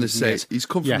generation's Miz. He's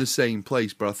come from the same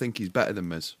place, but I think he's better than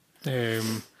Miz.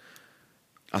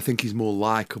 I think he's more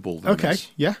likeable than Miz.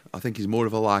 Yeah. I think he's more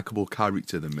of a likeable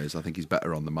character than Miz. I think he's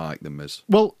better on the mic than Miz.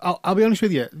 Well, I'll be honest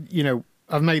with you. You know,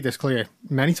 I've made this clear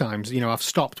many times. You know, I've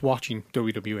stopped watching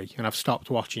WWE and I've stopped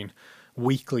watching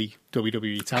weekly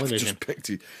WWE television Just picked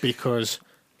it. because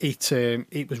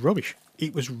it was rubbish.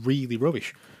 It was really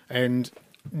rubbish. And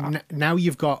now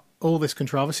you've got all this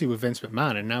controversy with Vince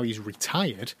McMahon, and now he's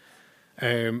retired.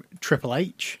 Triple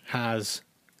H has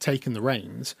taken the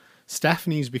reins.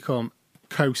 Stephanie's become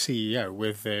co-CEO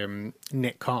with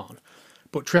Nick Khan,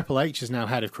 but Triple H is now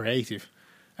head of creative.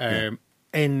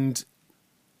 And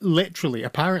literally,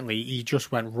 apparently, he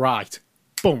just went right,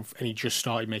 boom, and he just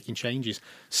started making changes.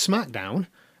 SmackDown,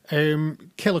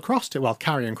 Killer Kross,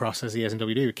 Karrion Kross as he is in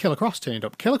WWE, Killer Kross turned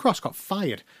up. Killer Kross got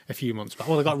fired a few months back.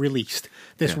 Well, they got released.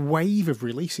 This wave of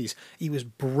releases. He was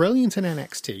brilliant in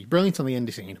NXT, brilliant on the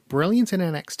indie scene, brilliant in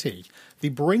NXT. They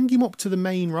bring him up to the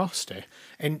main roster,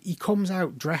 and he comes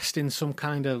out dressed in some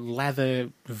kind of leather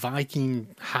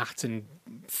Viking hat and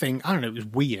thing. I don't know, it was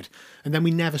weird. And then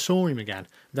we never saw him again.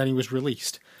 Then he was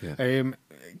released. Yeah.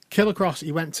 Killer Kross,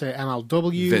 he went to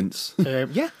MLW. Vince.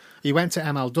 He went to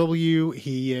MLW.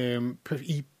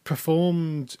 He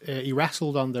performed. He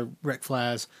wrestled on the Ric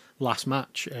Flair's last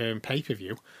match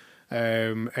pay-per-view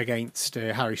against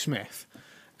Harry Smith,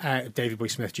 David Boy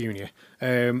Smith Jr.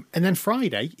 And then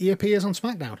Friday, he appears on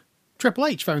SmackDown. Triple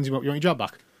H phones him up, "You want your job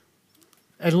back?"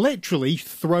 And literally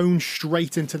thrown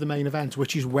straight into the main event,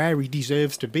 which is where he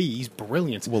deserves to be. He's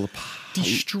brilliant. Well,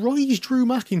 Destroys Drew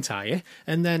McIntyre,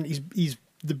 and then he's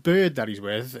the bird that he's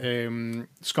with,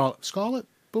 Scarlett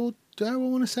Bordeaux, I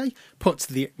want to say,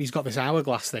 he's got this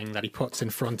hourglass thing that he puts in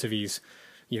front of his,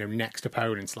 next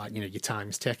opponents, like, your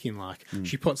time's ticking, like.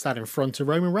 She puts that in front of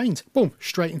Roman Reigns. Boom,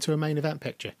 straight into a main event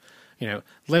picture.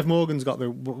 Liv Morgan's got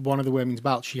one of the women's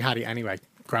belts. She had it anyway,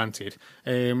 granted.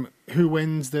 Who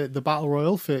wins the Battle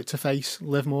Royal to face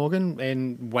Liv Morgan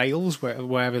in Wales,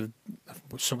 wherever,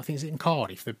 I think it's in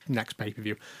Cardiff, the next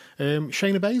pay-per-view.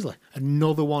 Shayna Baszler,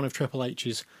 another one of Triple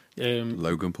H's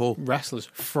Logan Paul wrestlers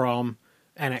from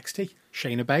NXT.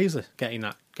 Shayna Baszler getting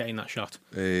that shot.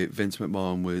 Vince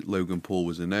McMahon with Logan Paul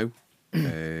was a no.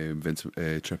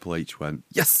 Triple H went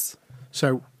yes.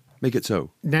 So make it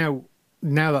so. Now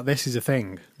that this is a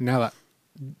thing, now that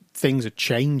things are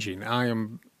changing, I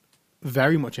am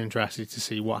very much interested to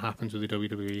see what happens with the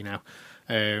WWE now.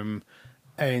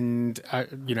 And I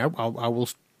will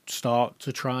start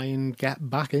to try and get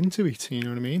back into it. You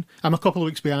know what I mean? I'm a couple of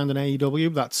weeks behind on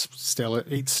AEW. It's still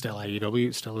AEW.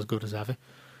 It's still as good as ever.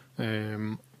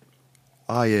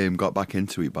 I got back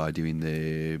into it by doing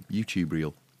the YouTube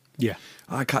reel. Yeah,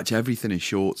 I catch everything in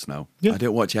shorts now. Yeah. I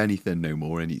don't watch anything no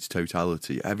more in its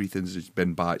totality. Everything's just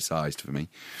been bite-sized for me.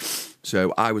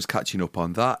 So I was catching up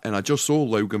on that, and I just saw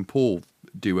Logan Paul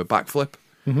do a backflip.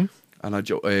 Mm-hmm.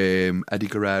 And Eddie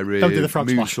Guerrero... Don't do the frog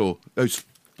splash.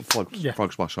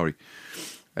 Frog splash, sorry.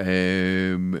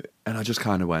 And I just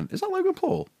kind of went, is that Logan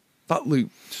Paul? That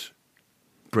looked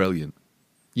brilliant.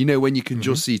 When you can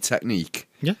just see technique.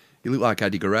 Yeah. He looked like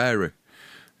Eddie Guerrero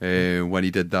when he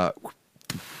did that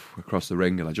across the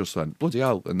ring, and I just went, bloody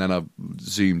hell. And then I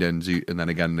zoomed in, and then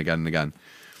again and again and again.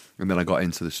 And then I got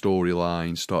into the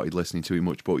storyline, started listening to him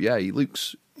much. But yeah, he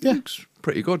looks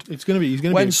pretty good. He's going to be.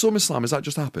 When SummerSlam, has that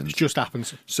just happened? It just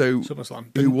happens. So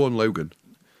SummerSlam. Who won, Logan?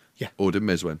 Yeah. Or did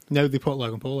Miz win? No, they put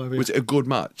Logan Paul over. Was it a good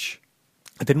match?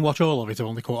 I didn't watch all of it. I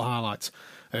only caught highlights.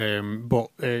 But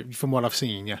from what I've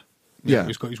seen, yeah,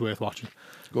 it was worth watching.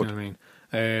 Good. You know what I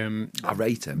mean? I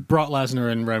rate him. Brock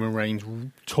Lesnar and Roman Reigns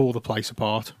tore the place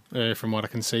apart, from what I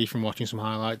can see from watching some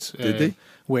highlights. Did they?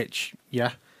 Which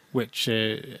Brock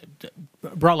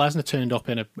Lesnar turned up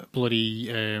in a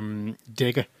bloody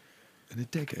digger In a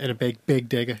digger? In a big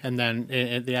digger. And then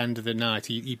at the end of the night,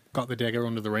 he got the digger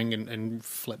under the ring and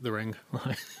flipped the ring.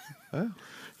 Oh.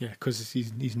 Yeah, because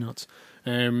he's nuts.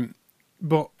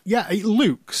 But yeah, it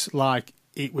looks like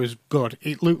it was good.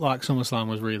 It looked like SummerSlam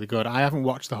was really good. I haven't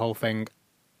watched the whole thing.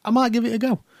 I might give it a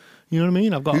go. You know what I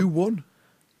mean? Who won?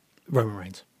 Roman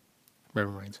Reigns.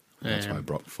 That's why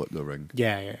Brock flipped the ring.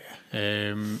 Yeah.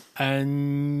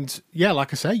 And yeah,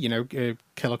 like I say,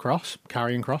 Killer Cross,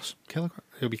 Karrion Cross.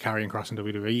 He'll be Karrion Cross in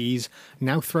WWE. He's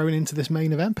now thrown into this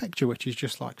main event picture, which is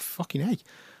just like, fucking A.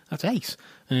 That's ace.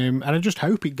 And I just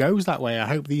hope it goes that way. I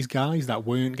hope these guys that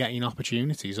weren't getting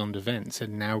opportunities under Vince are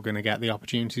now going to get the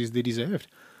opportunities they deserved.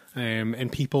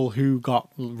 And people who got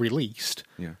released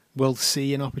will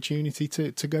see an opportunity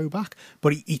to go back.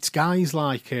 But it's guys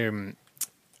like Adam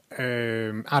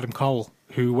Cole,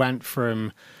 who went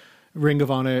from Ring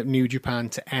of Honor, New Japan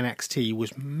to NXT,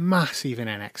 was massive in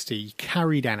NXT,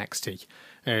 carried NXT,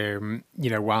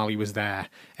 while he was there.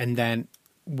 And then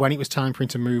when it was time for him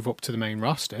to move up to the main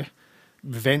roster,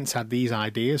 Vince had these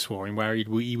ideas for him where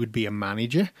he would be a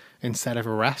manager instead of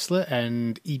a wrestler,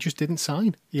 and he just didn't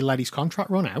sign. He let his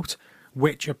contract run out,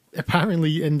 which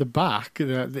apparently in the back,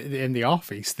 in the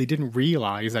office, they didn't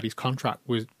realise that his contract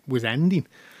was ending.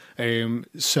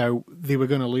 So they were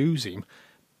going to lose him.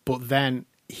 But then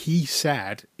he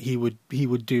said he would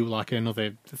do like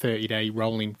another 30-day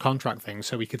rolling contract thing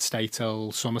so he could stay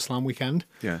till SummerSlam weekend.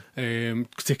 Yeah.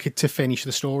 To finish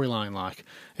the storyline,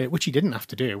 which he didn't have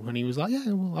to do. And he was like,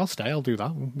 yeah, well, I'll stay, I'll do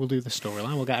that. We'll do the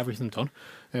storyline, we'll get everything done.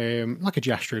 Like a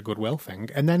gesture of goodwill thing.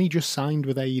 And then he just signed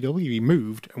with AEW. He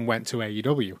moved and went to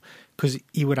AEW because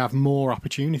he would have more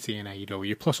opportunity in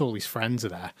AEW, plus all his friends are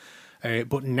there.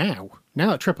 But now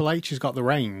that Triple H has got the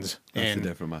reins That's a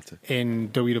different matter. in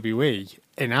WWE,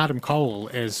 and Adam Cole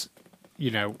is,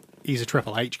 he's a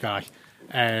Triple H guy,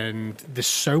 and there's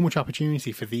so much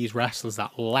opportunity for these wrestlers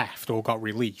that left or got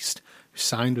released,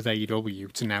 signed with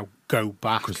AEW, to now go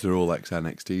back. Because they're all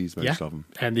ex-NXTs, most of them.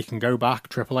 And they can go back.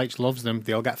 Triple H loves them.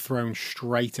 They'll get thrown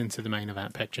straight into the main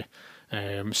event picture.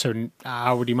 So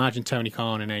I would imagine Tony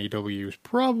Khan in AEW is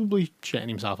probably shitting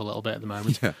himself a little bit at the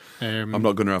moment. Yeah. I'm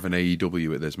not going to have an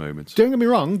AEW at this moment. Don't get me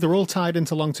wrong, they're all tied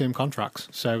into long-term contracts,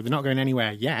 so they're not going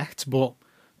anywhere yet, but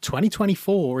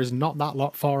 2024 is not that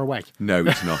lot far away. No,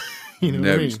 it's not.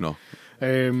 It's not.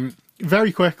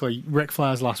 Very quickly, Ric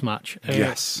Flair's last match.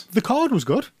 Yes. The card was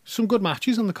good. Some good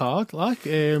matches on the card. Like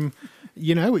I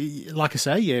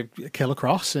say, Killer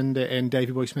Cross and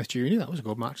Davey Boy Smith Jr. That was a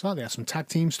good match. They had some tag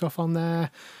team stuff on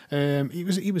there.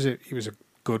 It was a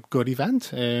good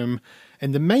event. And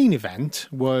the main event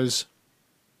was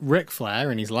Ric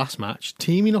Flair in his last match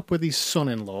teaming up with his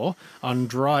son-in-law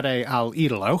Andrade Al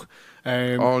Idolo.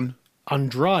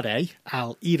 Andrade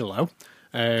Al Idolo.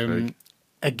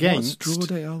 Against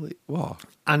Andrade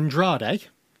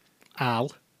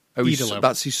Al Idolo.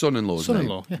 That's his son-in-law's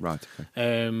son-in-law, name. yeah. Right.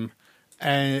 Okay.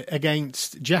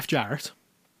 Against Jeff Jarrett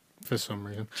for some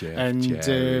reason,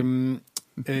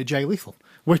 Jay Lethal,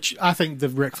 which I think the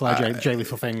Ric Flair Jay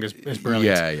Lethal thing is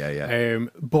brilliant. Yeah.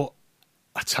 But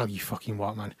I tell you fucking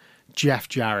what, man, Jeff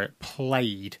Jarrett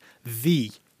played the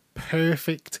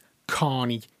perfect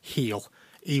carny heel.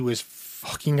 He was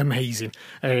fucking amazing.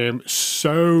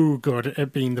 So good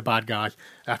at being the bad guy.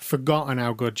 I'd forgotten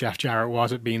how good Jeff Jarrett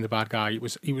was at being the bad guy. It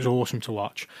was awesome to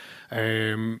watch.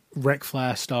 Ric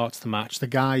Flair starts the match. The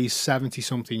guy's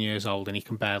 70-something years old and he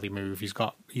can barely move. His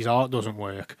heart doesn't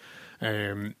work.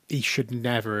 He should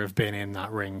never have been in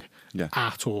that ring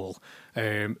at all.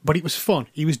 But it was fun.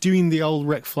 He was doing the old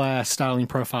Ric Flair styling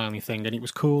profiling thing, and it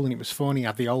was cool and it was fun. He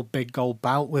had the old big gold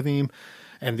belt with him,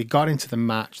 and they got into the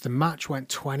match. The match went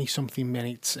 20-something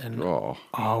minutes, and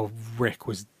Rick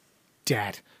was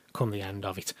dead come the end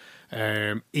of it.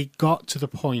 It got to the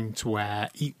point where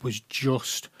it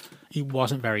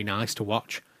wasn't very nice to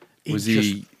watch.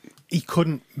 He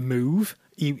couldn't move.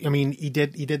 He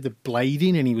did the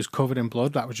blading and he was covered in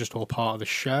blood. That was just all part of the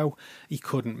show. He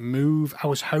couldn't move. I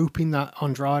was hoping that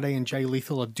Andrade and Jay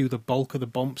Lethal would do the bulk of the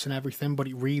bumps and everything, but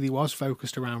it really was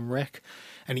focused around Rick.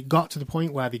 And it got to the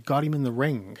point where they got him in the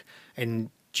ring and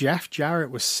Jeff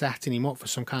Jarrett was setting him up for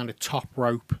some kind of top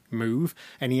rope move,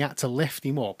 and he had to lift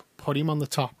him up, put him on the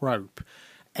top rope,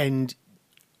 and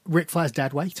Ric Flair's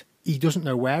dead weight. He doesn't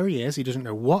know where he is. He doesn't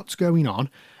know what's going on.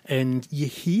 And you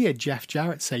hear Jeff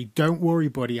Jarrett say, "Don't worry,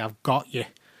 buddy, I've got you."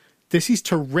 This is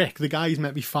to Rick, the guy he's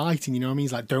meant to be fighting, you know what I mean?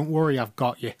 He's like, "Don't worry, I've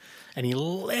got you." And he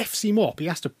lifts him up. He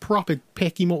has to proper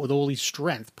pick him up with all his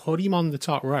strength, put him on the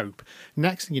top rope.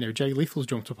 Next thing you know, Jay Lethal's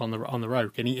jumped up on the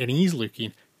rope, and he's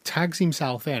looking, tags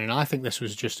himself in, and I think this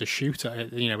was just a shooter,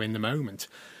 in the moment.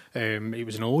 It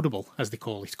was an audible, as they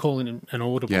call it, calling an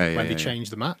audible when they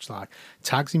changed the match. Like,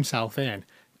 tags himself in,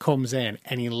 comes in,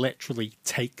 and he literally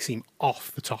takes him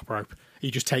off the top rope. He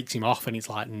just takes him off, and it's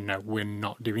like, no, we're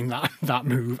not doing that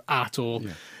move at all.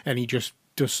 Yeah. And he just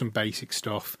does some basic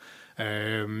stuff.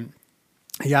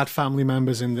 He had family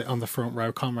members on the front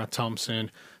row. Conrad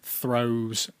Thompson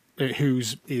throws,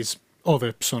 who's his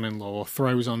other son-in-law,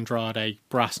 throws Andrade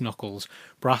brass knuckles.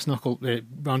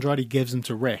 Andrade gives them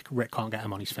to Rick. Rick can't get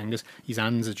them on his fingers. His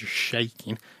hands are just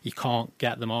shaking. He can't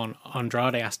get them on.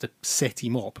 Andrade has to sit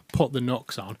him up, put the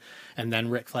knucks on, and then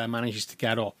Ric Flair manages to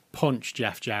get up, punch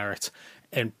Jeff Jarrett,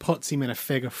 and puts him in a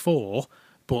figure four,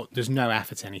 but there's no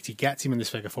effort in it. He gets him in this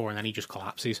figure four, and then he just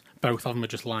collapses. Both of them are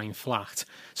just lying flat,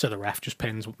 so the ref just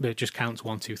counts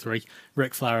 1, 2, 3.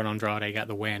 Ric Flair and Andrade get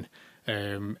the win.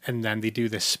 And then they do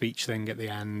this speech thing at the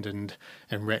end, and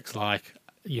Rick's like,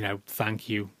 thank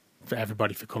you for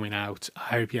everybody for coming out. I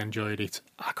hope you enjoyed it.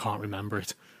 I can't remember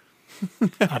it.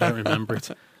 I don't remember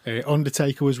it.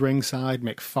 Undertaker was ringside.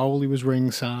 Mick Foley was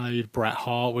ringside. Bret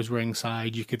Hart was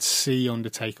ringside. You could see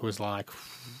Undertaker was like,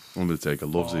 Undertaker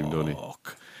loves him, doesn't he?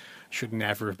 Should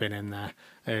never have been in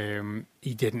there.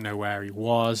 He didn't know where he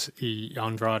was.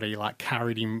 Andrade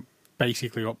carried him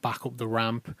basically back up the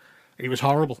ramp. It was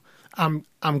horrible. I'm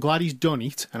glad he's done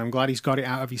it, and I'm glad he's got it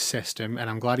out of his system, and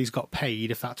I'm glad he's got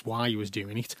paid if that's why he was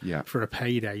doing it, for a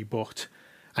payday. But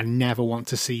I never want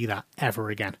to see that ever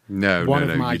again. No,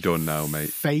 you're done now, mate.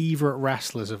 Favourite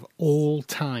wrestlers of all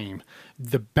time,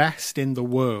 the best in the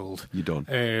world. You're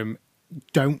done.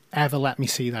 Don't ever let me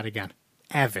see that again,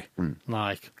 ever.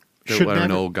 Don't let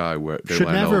an old guy work. Should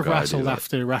never have wrestled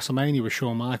after WrestleMania with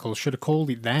Shawn Michaels. Should have called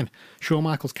it then. Shawn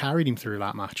Michaels carried him through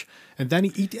that match, and then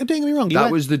he don't get me wrong. That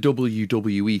was the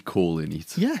WWE calling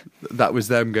it. Yeah, that was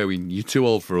them going, "You're too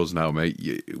old for us now,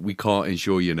 mate. We can't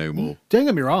insure you no more." Don't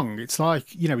get me wrong. It's like,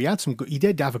 he had some. He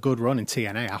did have a good run in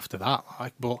TNA after that,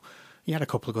 but he had a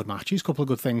couple of good matches, a couple of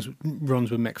good runs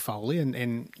with Mick Foley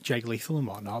and Jake Lethal and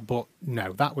whatnot. But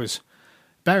no, that was.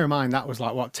 Bear in mind that was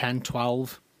 10,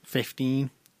 12, 15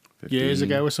 years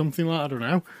ago or something like that.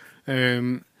 I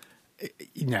don't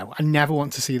know. I never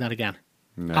want to see that again.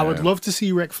 No. I would love to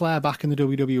see Ric Flair back in the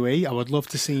WWE. I would love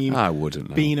to see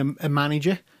him being a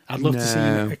manager. I'd love to see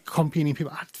him accompanying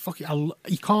people.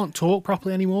 He can't talk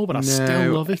properly anymore, but I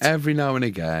still love it. Every now and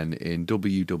again in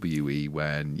WWE,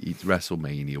 when it's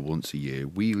WrestleMania once a year,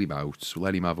 wheel him out,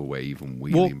 let him have a wave, and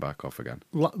wheel him back off again.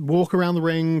 Walk around the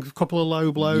ring, a couple of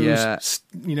low blows,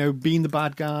 being the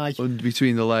bad guy.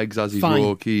 Between the legs as he's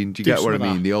walking. Do you get what I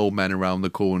mean? The old men around the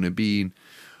corner being...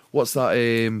 What's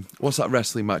that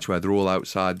wrestling match where they're all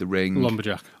outside the ring?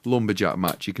 Lumberjack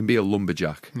match. You can be a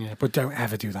lumberjack. Yeah, but don't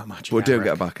ever do that match again. But don't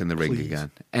get back in the ring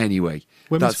again. Anyway,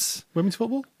 women's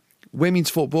football? Women's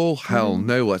football? Hell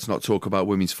no, let's not talk about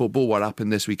women's football. What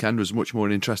happened this weekend was much more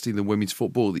interesting than women's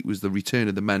football. It was the return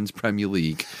of the Men's Premier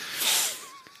League.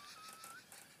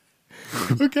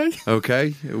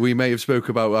 Okay. We may have spoke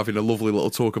about having a lovely little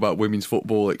talk about women's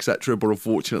football, etc., but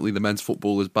unfortunately the men's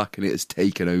football is back and it has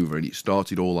taken over, and it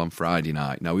started all on Friday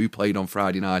night. Now, who played on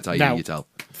Friday night? I hear you tell.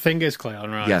 Fingers clear,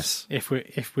 right? Yes. If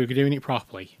we're doing it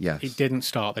properly, yes. It didn't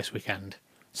start this weekend.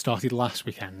 It started last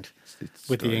weekend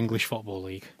with the English Football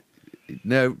League.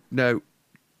 No,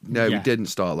 it didn't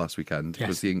start last weekend.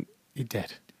 Yes, it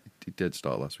did. It did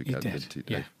start last weekend, didn't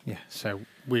it? Yeah. So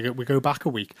we go back a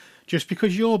week. Just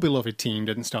because your beloved team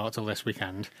didn't start till this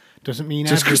weekend doesn't mean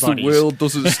just because the world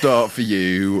doesn't start for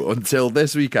you until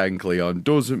this weekend, Cleon,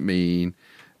 doesn't mean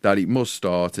that it must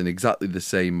start in exactly the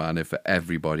same manner for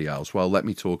everybody else. Well, let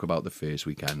me talk about the first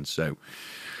weekend. So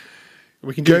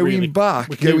we can going back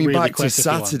to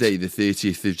Saturday, the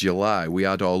 30th of July, we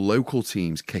had our local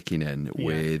teams kicking in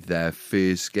with their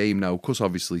first game. Now, of course,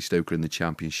 obviously, Stoke are in the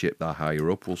Championship, they're higher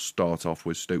up. We'll start off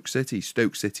with Stoke City.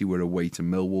 Stoke City were away to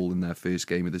Millwall in their first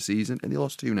game of the season, and they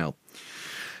lost 2-0.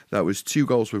 That was 2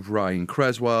 goals with Ryan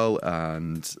Creswell,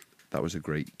 and that was a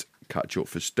great catch-up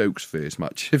for Stoke's first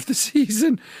match of the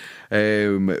season.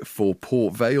 For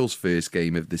Port Vale's first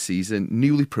game of the season,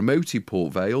 newly promoted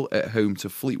Port Vale at home to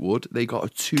Fleetwood, they got a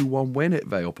 2-1 win at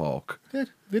Vale Park.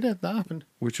 They did. That happened.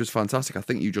 Which was fantastic. I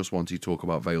think you just wanted to talk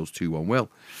about Vale's 2-1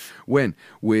 win,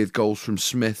 with goals from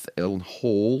Smith and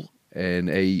Hall, and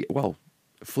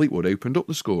Fleetwood opened up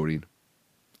the scoring.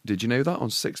 Did you know that on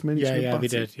 6 minutes? Yeah, they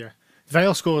did, yeah.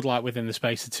 Vale scored within the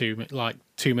space of 2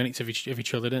 minutes of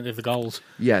each other, didn't they, the goals?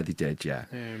 Yeah, they did, yeah.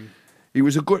 It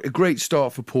was a great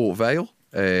start for Port Vale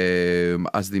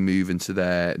as they move into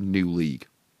their new league,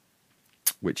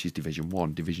 which is Division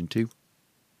 1, Division 2?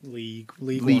 League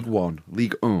 1.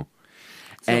 League 1.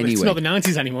 It's not the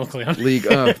 90s anymore, Cleon. League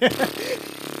 1.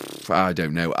 I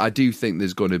don't know. I do think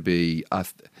there's going to be... I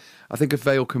think if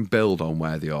Vale can build on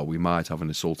where they are, we might have an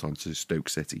assault onto Stoke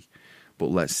City. But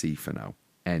let's see for now.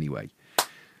 Anyway,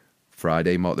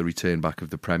 Friday marked the return back of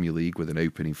the Premier League with an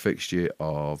opening fixture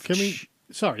of... Can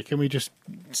we just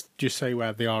say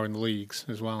where they are in the leagues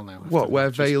as well now? What, where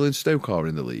Vale and Stoke are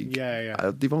in the league?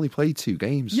 Yeah. They've only played 2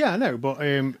 games. Yeah, I know, but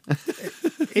in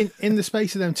the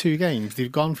space of them 2 games,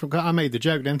 they've gone from... I made the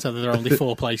joke, didn't I, that they're only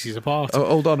 4 places apart. Oh,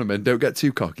 hold on a minute, don't get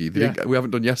too cocky. Yeah. We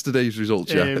haven't done yesterday's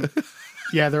results yet.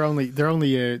 Yeah, they're only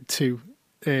 2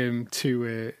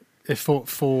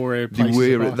 four They places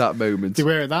were apart. at that moment. They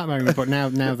were at that moment, but now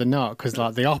they're not, because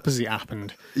like the opposite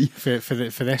happened for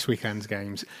this weekend's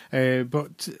games.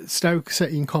 But Stoke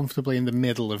sitting comfortably in the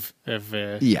middle of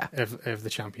the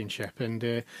championship,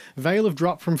 and Vale have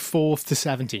dropped from 4th to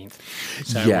 17th.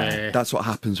 So, that's what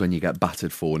happens when you get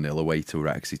battered 4-0 away to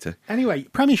Exeter. Anyway,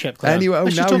 Premiership. Claire. Anyway,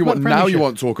 now you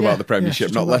want to talk about the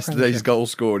Premiership, not yesterday's goal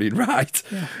scoring, right?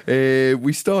 Yeah.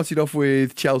 We started off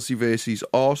with Chelsea versus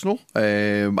Arsenal.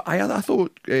 I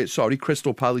thought,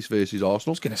 Crystal Palace versus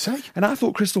Arsenal. I was going to say. And I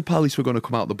thought Crystal Palace were going to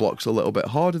come out the blocks a little bit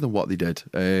harder than what they did.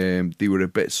 They were a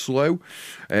bit slow.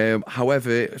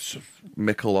 However,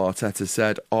 Mikel Arteta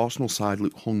said Arsenal side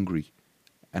looked hungry.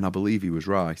 And I believe he was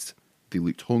right. They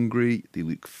looked hungry, they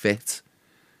looked fit,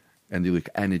 and they look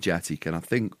energetic. And I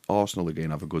think Arsenal are going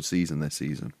to have a good season this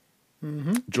season.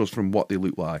 Mm-hmm. Just from what they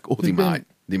look like. Or they might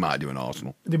do an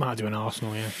Arsenal. They might do an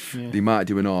Arsenal, yeah. They might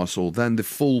do an Arsenal. Then the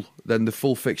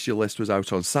full fixture list was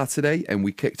out on Saturday, and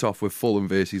we kicked off with Fulham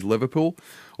versus Liverpool,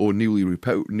 or newly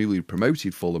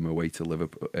promoted Fulham away to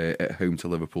Liverpool, at home to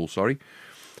Liverpool.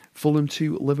 Fulham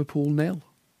 2, Liverpool 0.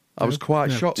 I was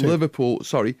quite shocked. 2.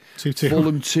 2-2.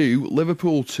 Fulham 2,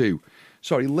 Liverpool 2.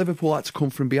 Liverpool had to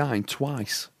come from behind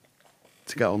twice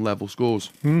to get on level scores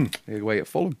away at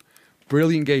Fulham.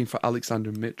 Brilliant game for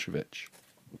Alexander Mitrovic,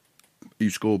 who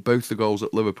scored both the goals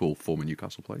at Liverpool, former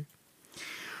Newcastle player.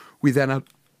 We then had,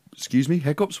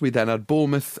 We then had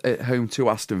Bournemouth at home to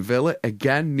Aston Villa.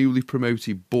 Again, newly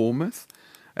promoted Bournemouth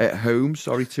at home,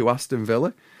 to Aston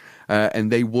Villa. And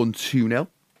they won 2-0,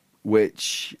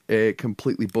 which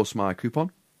completely bust my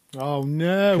coupon. Oh,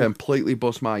 no. Completely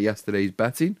bust my yesterday's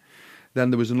betting. Then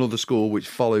there was another score which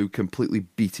followed, completely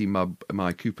beating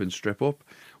my coupon strip up,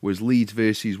 was Leeds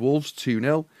versus Wolves,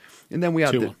 2-0. And then we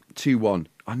had 2-1.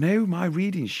 I know, my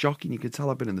reading's shocking. You can tell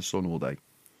I've been in the sun all day.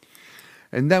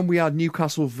 And then we had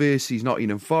Newcastle versus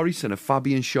Nottingham Forest, and a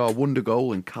Fabian Schär wonder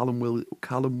goal, and Callum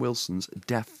Wilson's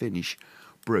death finish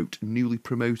broke newly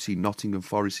promoted Nottingham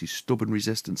Forest's stubborn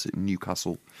resistance at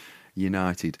Newcastle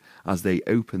United as they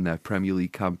opened their Premier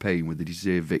League campaign with a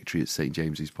deserved victory at St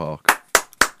James's Park.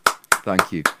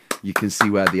 Thank you. You can see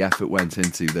where the effort went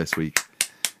into this week.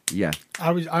 Yeah.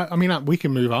 I mean, we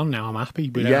can move on now. I'm happy.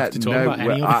 We don't have to talk about any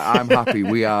of it. I'm happy.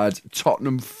 We had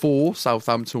Tottenham 4,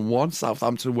 Southampton 1.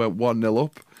 Southampton went 1-0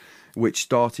 up, which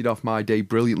started off my day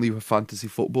brilliantly with fantasy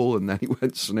football, and then it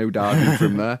went snowdiving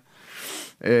from there.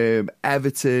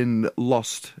 Everton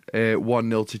lost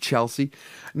 1-0 to Chelsea.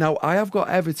 Now, I have got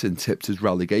Everton tipped as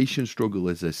relegation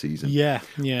strugglers this season. Yeah.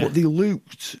 But they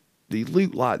looked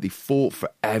like they fought for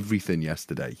everything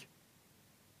yesterday.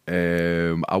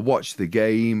 I watched the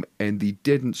game and they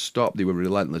didn't stop. They were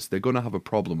relentless. They're going to have a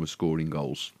problem with scoring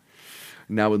goals.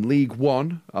 Now in League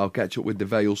One, I'll catch up with the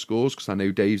Vale scores because I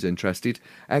know Dave's interested.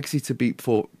 Exeter beat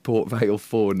Port Vale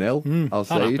 4-0. I'll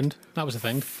say that happened. That was a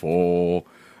thing. 4-0.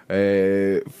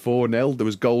 There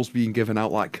was goals being given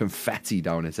out like confetti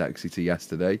down at Exeter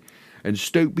yesterday. And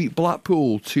Stoke beat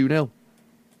Blackpool 2-0.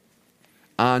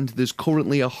 And there's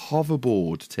currently a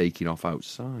hoverboard taking off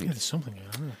outside. Yeah, there's something going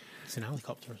on. It's an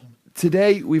helicopter or something.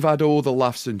 Today, we've had all the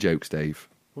laughs and jokes, Dave.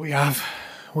 We have.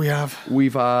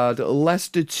 We've had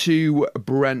Leicester 2,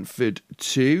 Brentford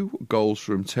 2. Goals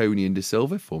from Tony and De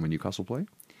Silva, former Newcastle player.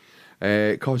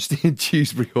 Constantine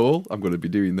Dewsbury Hall, I'm going to be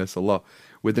doing this a lot,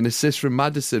 with an assist from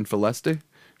Maddison for Leicester,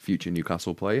 future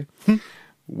Newcastle player.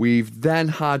 We've then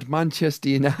had Manchester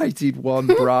United 1,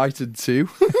 Brighton 2.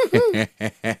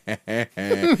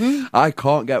 I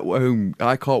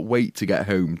can't wait to get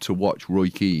home to watch Roy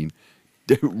Keane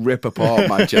rip apart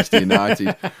Manchester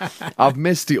United. I've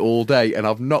missed it all day, and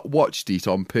I've not watched it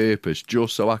on purpose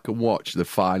just so I can watch the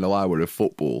final hour of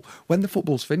football. When the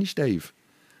football's finished, Dave,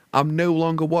 I'm no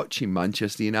longer watching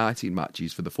Manchester United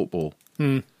matches for the football.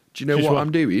 Do you know what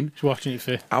I'm doing? Just watching it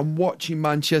for... I'm watching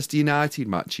Manchester United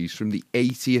matches from the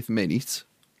 80th minute,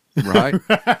 right?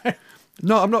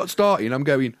 No, I'm not starting. I'm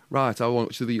going, right, I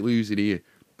want to lose it here.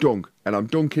 Dunk. And I'm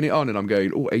dunking it on, and I'm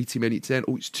going, 80 minutes in.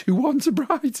 It's 2-1 to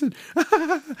Brighton.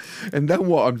 And then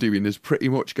what I'm doing is pretty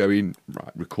much going,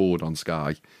 right, record on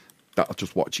Sky. I'll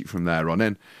just watch it from there on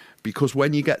in. because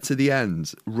when you get to the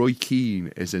end, Roy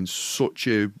Keane is in such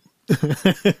a...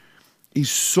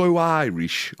 he's so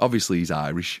Irish. Obviously, he's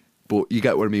Irish, but you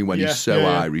get what I mean when he's so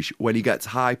Irish. When he gets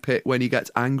when he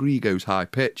gets angry, he goes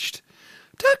high-pitched.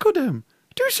 Tackle him.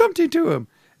 Do something to him.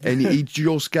 And he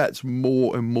just gets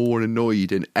more and more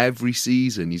annoyed, and every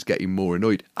season he's getting more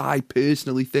annoyed. I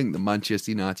personally think the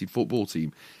Manchester United football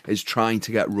team is trying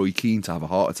to get Roy Keane to have a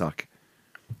heart attack.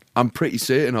 I'm pretty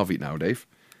certain of it now, Dave.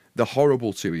 They're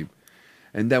horrible to him.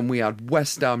 And then we had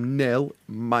West Ham 0,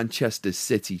 Manchester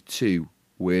City 2,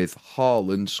 with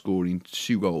Haaland scoring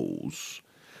 2 goals.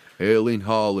 Erling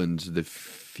Haaland, the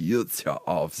future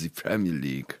of the Premier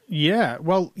League. Yeah,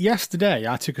 well, yesterday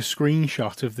I took a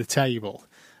screenshot of the table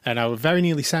and I very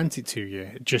nearly sent it to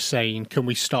you, just saying, can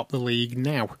we stop the league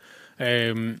now?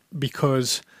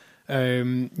 Because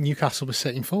Newcastle was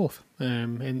sitting fourth.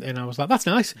 And I was like, that's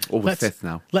nice. We're fifth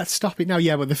now. Let's stop it now.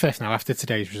 Yeah, we're the fifth now after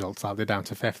today's results. They're down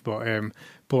to fifth.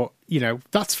 But you know,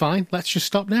 that's fine. Let's just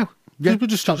stop now. Yeah, we'll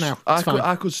just stop now.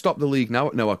 I could stop the league now.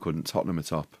 No, I couldn't. Tottenham are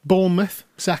top. Bournemouth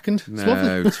second. It's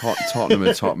no, Tottenham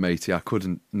are top, matey. I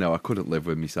couldn't live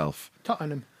with myself.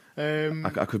 Tottenham. I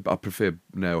prefer.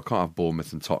 No, I can't have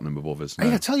Bournemouth and Tottenham above us. No.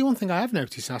 Hey, I'll tell you one thing I have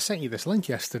noticed, and I sent you this link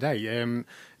yesterday.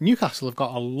 Newcastle have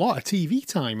got a lot of TV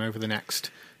time over the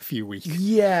next few weeks.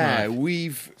 Yeah,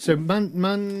 right. So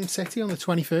Man City on the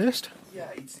 21st. Yeah,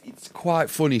 it's quite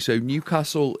funny. So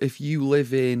Newcastle, if you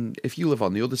live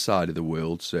on the other side of the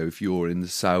world, so if you're in the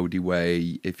Saudi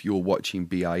way, if you're watching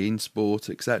BI Sport,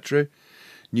 etc.,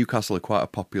 Newcastle are quite a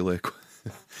popular.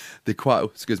 They're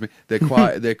quite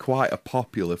a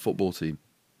popular football team.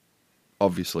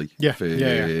 Obviously, for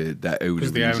their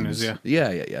owners. The owners,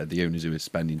 yeah. The owners who are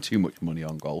spending too much money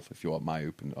on golf, if you want my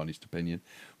honest opinion.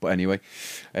 But anyway,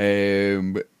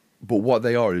 but what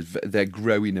they are is they're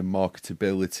growing in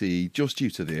marketability just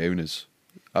due to the owners.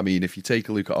 I mean, if you take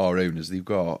a look at our owners, they've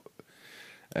got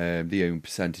they own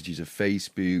percentages of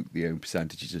Facebook, they own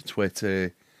percentages of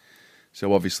Twitter.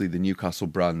 So obviously the Newcastle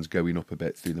brand's going up a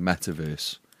bit through the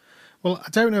metaverse. Well, I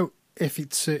don't know if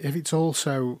it's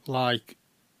also like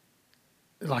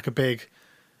a big,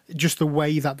 just the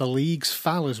way that the leagues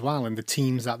fell as well and the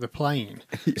teams that they're playing.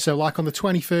 Yeah. So like on the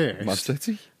 21st, Man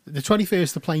City, the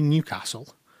 21st they're playing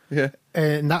Newcastle. Yeah,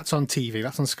 and that's on TV.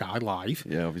 That's on Sky Live.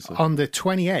 Yeah, obviously. On the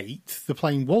 28th they're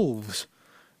playing Wolves,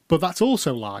 but that's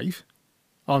also live.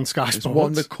 On Sky Sports.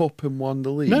 Won the Cup and won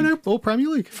the league. No, all Premier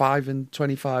League. 5 and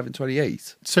 25 and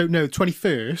 28. So, no,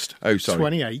 21st. Oh, sorry.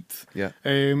 28th.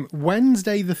 Yeah.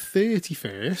 Wednesday the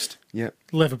 31st. Yeah.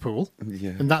 Liverpool.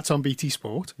 Yeah. And that's on BT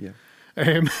Sport. Yeah.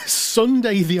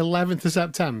 Sunday the 11th of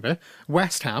September,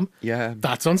 West Ham. Yeah.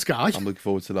 That's on Sky. I'm looking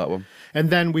forward to that one.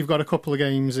 And then we've got a couple of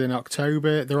games in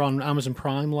October. They're on Amazon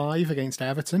Prime Live against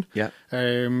Everton. Yeah.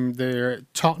 They're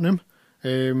Tottenham.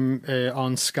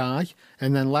 On Sky,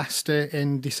 and then Leicester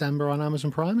in December on Amazon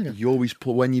Prime again. You always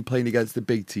when you're playing against the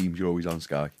big teams, you're always on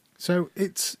Sky. So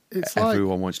it's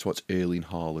everyone wants to watch Erling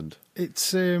Haaland.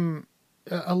 It's a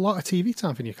lot of TV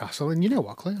time for Newcastle, and you know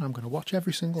what, Clay? I'm going to watch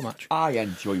every single match. I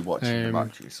enjoy watching the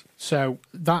matches, so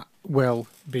that will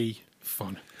be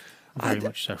fun. Very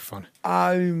much so fun.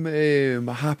 I'm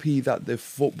happy that the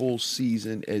football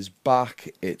season is back.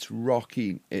 It's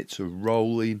rocking. It's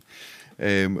rolling.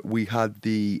 We had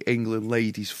the England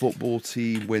ladies football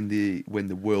team win the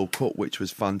World Cup, which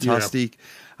was fantastic.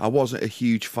 Yeah. I wasn't a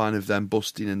huge fan of them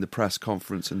busting in the press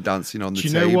conference and dancing on the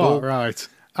table. Do you know what? Right.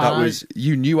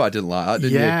 You knew I didn't like that,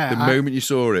 didn't you? The moment you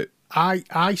saw it.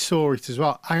 I saw it as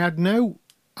well.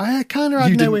 I kind of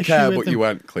had no issue with them. You didn't care, but you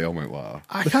went, Cleo went, wow.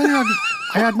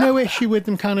 I had no issue with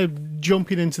them kind of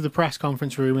jumping into the press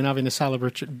conference room and having a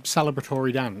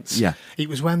celebratory dance. Yeah. It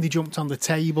was when they jumped on the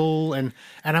table and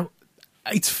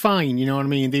it's fine, you know what I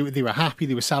mean? They were happy,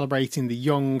 they were celebrating the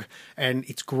young, and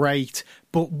it's great.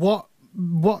 But what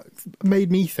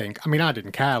made me think, I mean, I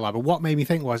didn't care, but what made me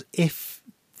think was if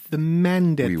the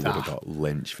men did that... We would have got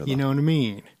lynched for that. You know what I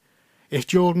mean? If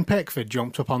Jordan Pickford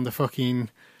jumped up on the fucking...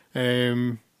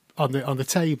 on the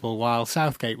table while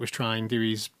Southgate was trying to do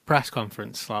his press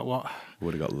conference, like what...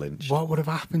 Would have got lynched. What would have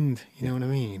happened, you know what I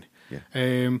mean? Yeah.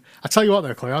 I tell you what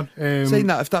though, Cleon. Saying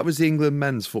that, if that was the England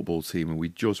men's football team and we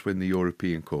just win the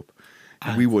European Cup,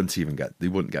 we wouldn't even they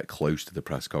wouldn't get close to the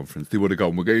press conference. They would have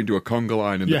gone, we're going to do a conga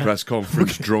line in the press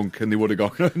conference drunk, and they would have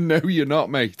gone, no, you're not,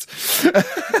 mate.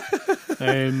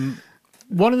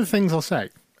 One of the things I'll say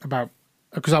about,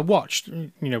 because I watched,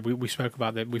 you know, we spoke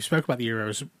about the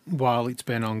Euros while it's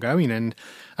been ongoing, and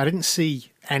I didn't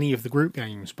see any of the group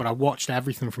games, but I watched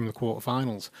everything from the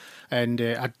quarterfinals, and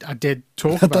I did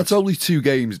talk about... That's only 2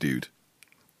 games, dude.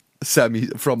 semi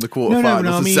from the quarterfinals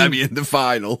no, I to mean- semi in the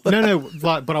final. No,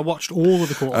 like, but I watched all of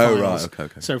the quarterfinals. Oh, right,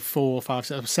 okay. So 4,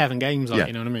 5, 7 games, like, Yeah.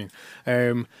 you know what I mean?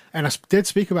 And I did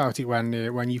speak about it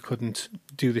when you couldn't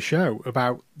do the show,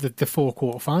 about the 4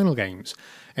 quarterfinal games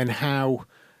and how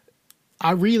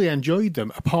I really enjoyed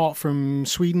them, apart from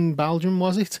Sweden, Belgium,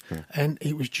 was it? And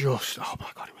it was just, oh my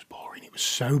God, it was boring. It was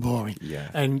so boring.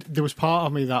 Yeah. And there was part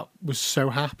of me that was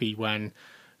so happy when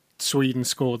Sweden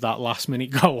scored that last minute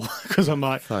goal, because I'm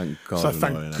like, Thank God. so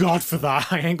thank God for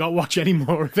that. I ain't got to watch any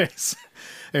more of this.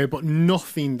 But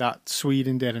nothing that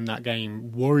Sweden did in that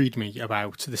game worried me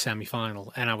about the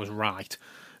semi-final, and I was right.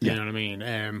 You Yeah. know what I mean?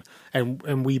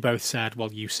 And we both said,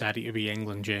 well, you said it would be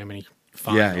England, Germany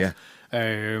final.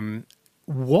 Yeah.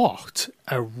 What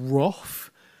a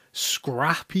rough,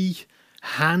 scrappy,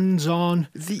 hands-on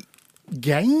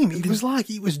game. It was like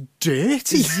it was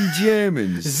dirty. The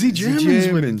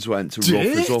Germans went to rough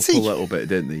us up dirty. a little bit,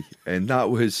 didn't they? And that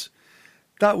was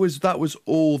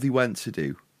all they went to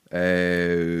do.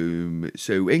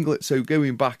 So England. So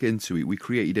going back into it, we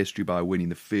created history by winning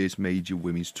the first major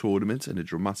women's tournament in a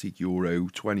dramatic Euro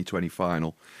 2020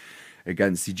 final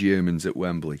against the Germans at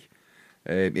Wembley.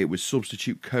 It was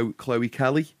substitute Chloe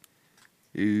Kelly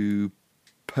who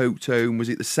poked home. Was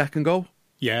it the second goal?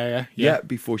 Yeah.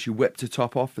 Before she whipped her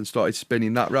top off and started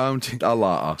spinning that round. I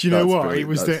like her. Do you know That's what?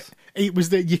 brilliant. It was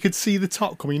that you could see the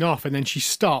top coming off, and then she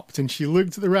stopped and she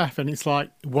looked at the ref, and it's like,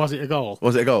 was it a goal?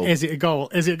 Was it a goal? Is it a goal?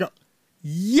 Is it a goal?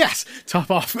 Yes, top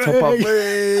off. Top off.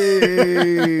 Hey!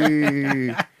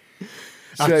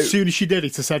 As soon as she did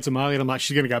it, I said to Marley, I'm like,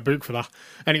 she's going to get booked for that.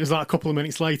 And it was like a couple of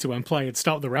minutes later when play had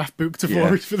stopped, the ref booked her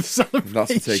for it for the celebration.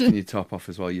 That's for taking your top off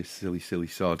as well, you silly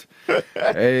sod.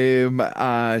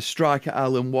 Striker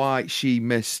Ellen White, she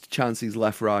missed chances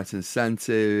left, right and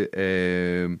centre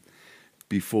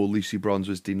before Lucy Bronze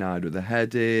was denied with a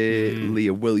header.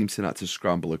 Leah Williamson had to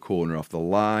scramble a corner off the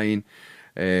line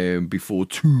before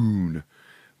Toon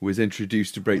was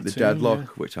introduced to break the Toon,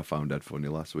 deadlock, which I found dead funny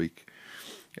last week.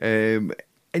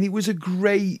 And it was a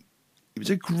great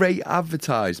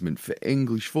advertisement for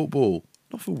English football,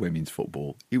 not for women's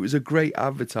football. It was a great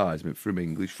advertisement from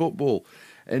English football.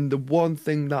 And the one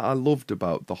thing that I loved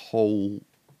about the whole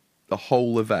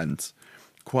event,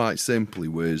 quite simply,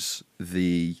 was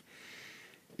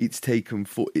it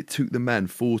took the men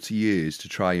 40 years to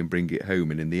try and bring it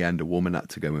home, and in the end a woman had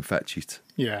to go and fetch it.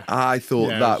 Yeah. I thought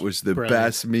that was the brilliant.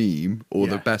 best meme or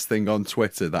the best thing on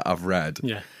Twitter that I've read.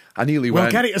 Yeah. I nearly We'll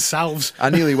went. get it ourselves. I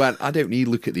nearly went. I don't need to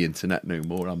look at the internet no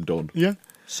more. I'm done. Yeah.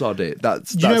 Sod it.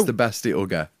 That's know- the best it'll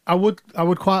get. I would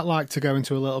quite like to go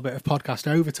into a little bit of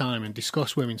podcast overtime and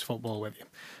discuss women's football with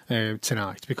you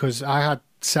tonight, because I had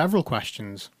several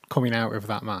questions coming out of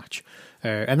that match.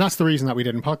 And that's the reason that we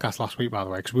didn't podcast last week, by the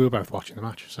way, because we were both watching the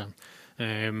match. So,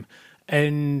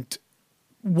 and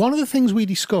one of the things we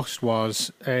discussed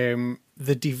was the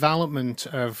development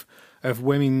of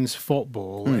women's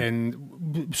football,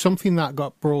 and something that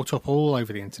got brought up all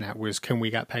over the internet was, can we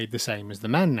get paid the same as the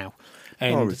men now?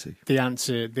 And Quality. the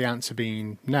answer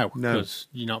being no, No. because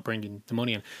you're not bringing the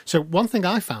money in. So one thing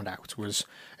I found out was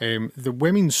the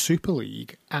Women's Super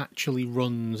League actually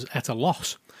runs at a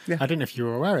loss. Yeah. I don't know if you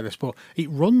were aware of this, but it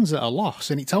runs at a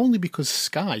loss, and it's only because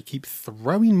Sky keep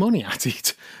throwing money at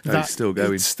it that it's still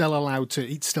going. It's still allowed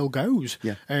to. It still goes.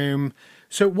 Yeah.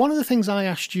 So one of the things I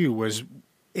asked you was,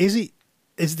 is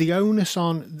the onus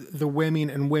on the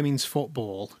women and women's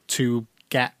football to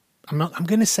get? I'm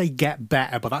going to say get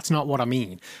better, but that's not what I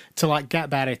mean. To get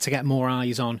better, to get more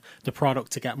eyes on the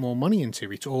product, to get more money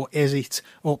into it, or is it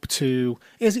up to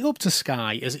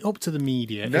Sky? Is it up to the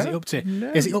media? No, is it up to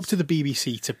no. the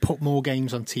BBC to put more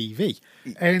games on TV?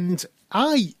 And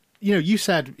you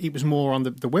said it was more on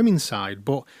the women's side,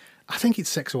 but I think it's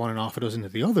 6 of one and half a dozen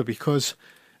of the other, because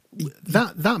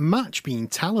that match being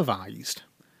televised,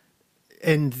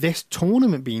 and this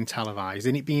tournament being televised,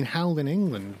 and it being held in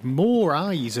England, more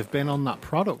eyes have been on that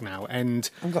product now, and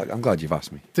I'm glad you've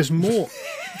asked me. there's more.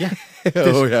 Yeah,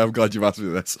 I'm glad you've asked me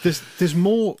this. there's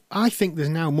more. I think there's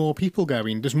now more people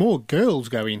going. There's more girls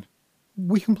going.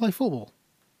 We can play football.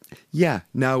 Yeah.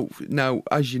 Now,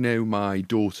 as you know, my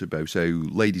daughter, Bo. So,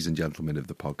 ladies and gentlemen of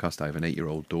the podcast, I have an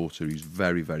 8-year-old daughter who's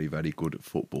very, very, very good at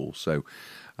football. So,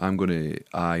 I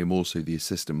am also the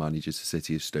assistant manager to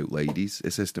City of Stoke Ladies,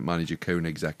 assistant manager,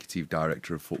 co-executive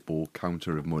director of football,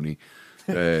 counter of money,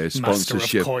 sponsorship,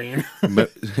 Master of coin.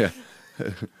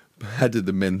 head of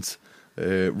the mint,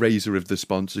 raiser of the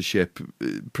sponsorship,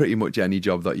 pretty much any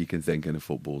job that you can think in a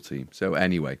football team. So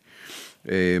anyway,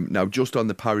 Now, just on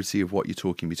the parity of what you're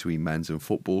talking between men's and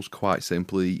footballs, quite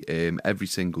simply, every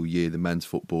single year the men's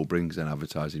football brings an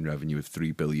advertising revenue of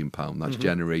 £3 billion. That's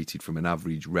generated from an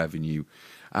average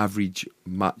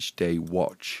match day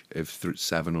watch of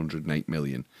 708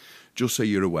 million. Just so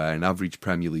you're aware, an average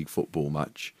Premier League football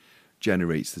match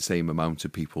generates the same amount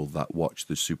of people that watch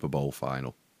the Super Bowl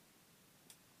final.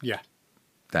 Yeah.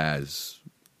 There's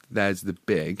the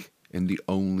big and the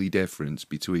only difference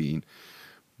between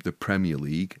the Premier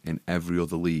League and every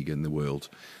other league in the world.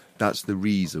 That's the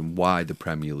reason why the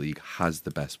Premier League has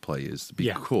the best players,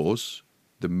 because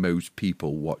the most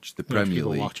people watch the Premier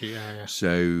League. Watch it, yeah.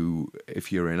 So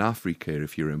if you're in Africa,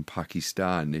 if you're in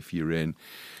Pakistan, if you're in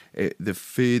the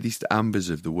furthest ambers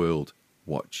of the world,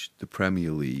 watch the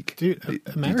Premier League. Dude,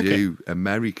 America. They do.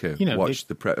 America, watch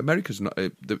America's not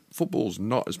the football's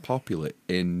not as popular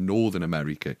in Northern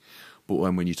America, but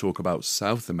when you talk about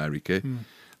South America,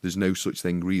 there's no such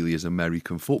thing really as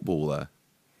American football there.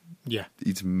 Yeah.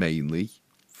 It's mainly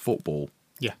football.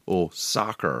 Yeah. Or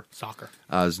soccer. Soccer.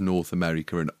 As North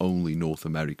America and only North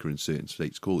America and certain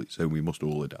states call it. So we must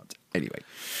all adapt. Anyway.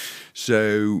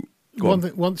 So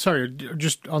sorry,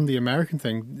 just on the American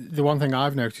thing, the one thing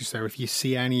I've noticed though, if you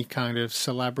see any kind of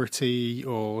celebrity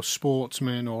or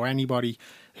sportsman or anybody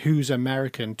who's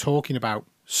American talking about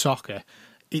soccer,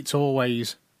 it's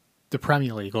always the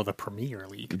Premier League or the Premier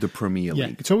League. The Premier League.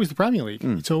 Yeah, it's always the Premier League.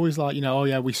 It's always like,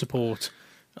 we support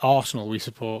Arsenal, we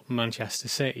support Manchester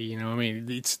City, you know what I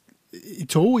mean?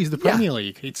 It's always the Premier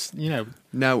League. It's,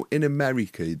 Now, in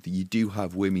America, you do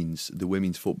have the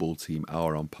women's football team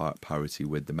are on parity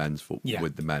with the men's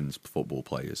football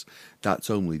players. That's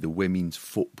only the women's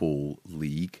football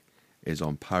league is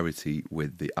on parity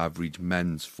with the average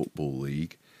men's football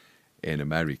league in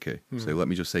America. So let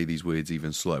me just say these words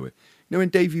even slower. When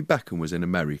David Beckham was in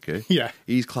America,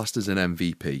 he's classed as an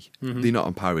MVP. They're not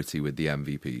on parity with the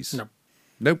MVPs. No.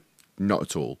 Nope, not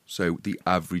at all. So the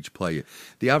average player,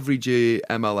 the average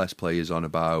MLS player is on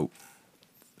about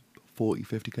 40,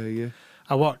 50k a year.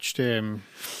 I watched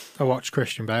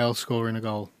Christian Bale scoring a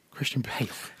goal. Christian Bale.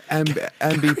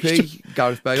 MVP,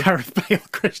 Gareth Bale.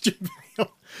 Christian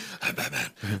Bale.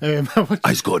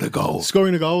 I scored a goal.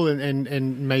 Scoring a goal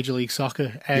in Major League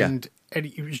Soccer, and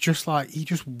it was just like he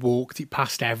just walked it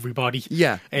past everybody.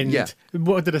 Yeah, and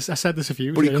what did I said this a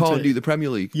few? But he can't do the Premier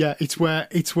League. Yeah, it's where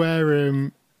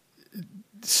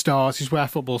stars is where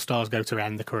football stars go to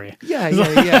end the career. Yeah.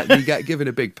 You get given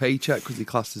a big paycheck because you're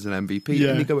classed as an MVP,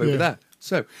 and you go over there.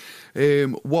 So,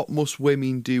 what must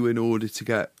women do in order to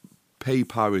get pay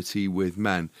parity with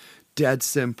men? Dead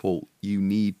simple. You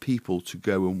need people to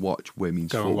go and watch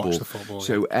women's football. And watch the football.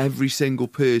 So every single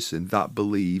person that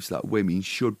believes that women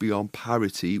should be on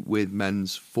parity with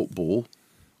men's football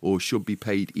or should be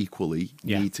paid equally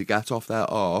need to get off their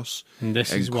arse and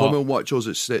come and watch us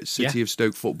at City of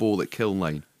Stoke football at Kiln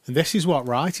Lane. And this is what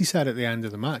Wrighty said at the end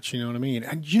of the match. You know what I mean?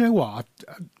 And you know what?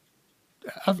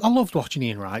 I loved watching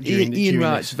Ian Wright. Ian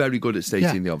Wright's very good at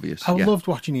stating the obvious. I loved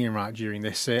watching Ian Wright during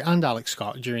this, and Alex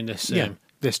Scott during this.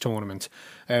 This tournament,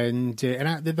 and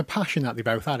the passion that they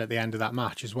both had at the end of that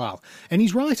match as well. And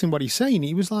he's right in what he's saying.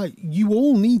 He was like, you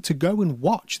all need to go and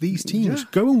watch these teams.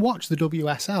 Go and watch the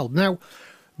WSL. Now,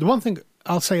 the one thing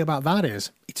I'll say about that is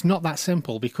it's not that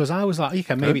simple, because I was like,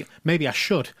 okay, maybe I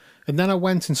should. And then I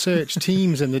went and searched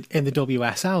teams in the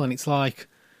WSL, and it's like,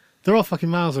 they're all fucking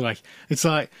miles away. It's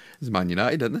like there's Man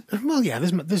United, isn't there? Well, yeah,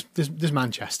 there's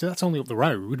Manchester. That's only up the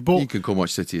road. But you can come watch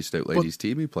City of Stoke ladies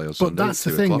team who play on Sunday. But that's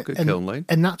at the 2 thing, o'clock at Kiln Lane.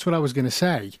 And that's what I was going to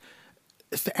say.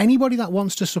 For anybody that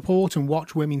wants to support and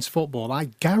watch women's football, I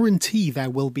guarantee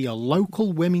there will be a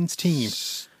local women's team.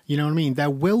 You know what I mean? There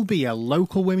will be a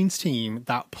local women's team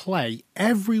that play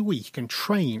every week and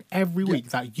train every week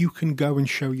that you can go and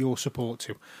show your support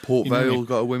to. Port Vale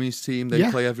got a women's team.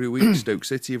 They play every week. Stoke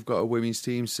City have got a women's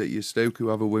team. City of Stoke, who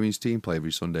have a women's team, play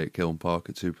every Sunday at Kiln Park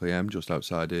at 2 p.m, just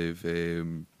outside of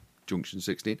Junction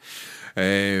 15,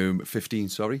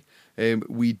 sorry.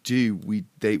 We do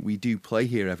play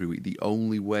here every week. The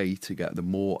only way to get the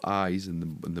more eyes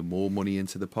and the more money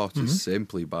into the pot is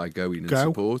simply by going and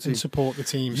supporting. And support the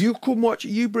teams. You come watch.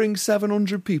 You bring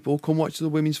 700 people. Come watch the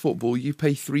women's football. You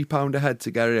pay £3 a head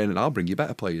to get it in, and I'll bring you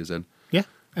better players in. Yeah.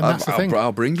 And that's the thing.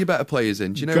 I'll bring you better players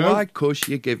in. Do you know why? Because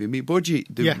you're giving me budget.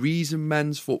 The reason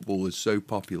men's football is so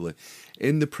popular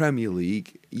in the Premier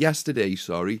League yesterday,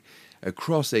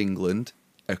 across England,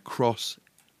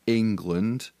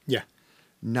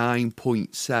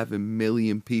 9.7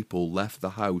 million people left the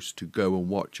house to go and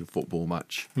watch a football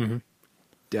match. Mm-hmm.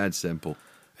 Dead simple.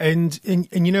 And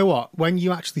you know what? When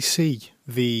you actually see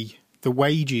the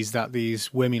wages that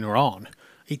these women are on,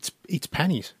 it's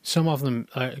pennies. Some of them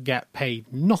get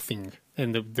paid nothing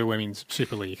in the Women's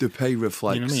Super League. The pay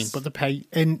reflects. You know what I mean? But the pay,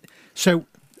 and so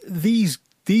these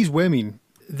women,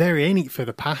 they're in it for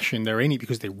the passion. They're in it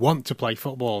because they want to play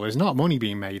football. There's not money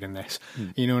being made in this.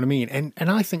 You know what I mean? And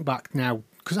I think back now,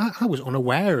 because I was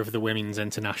unaware of the women's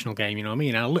international game, you know what I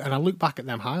mean? And I look back at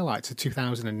them highlights of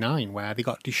 2009 where they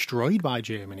got destroyed by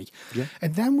Germany. Yeah.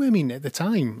 And then women at the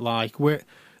time, like,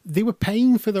 they were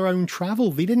paying for their own travel.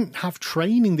 They didn't have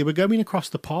training. They were going across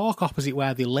the park opposite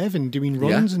where they live and doing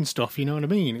runs and stuff, you know what I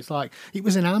mean? It's like, it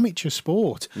was an amateur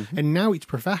sport, and now it's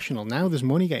professional. Now there's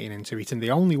money getting into it, and the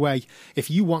only way,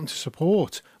 if you want to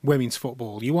support women's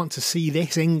football, you want to see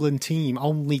this England team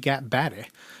only get better,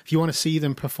 if you want to see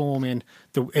them perform in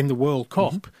the World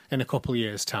Cup in a couple of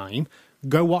years' time,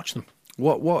 go watch them.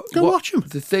 Go watch them.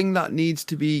 The thing that needs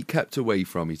to be kept away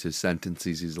from it is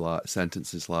sentences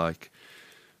like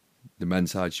the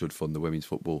men's side should fund the women's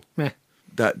football. Yeah.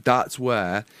 That's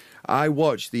where I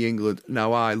watched the England.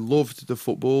 Now, I loved the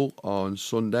football on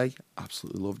Sunday.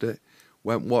 Absolutely loved it.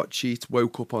 Went watch it.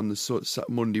 Woke up on the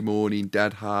Monday morning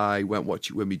dead high. Went watch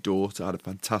it with my daughter. Had a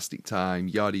fantastic time.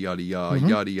 Yada yada yada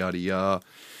yada yada yada.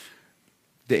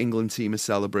 The England team are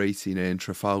celebrating in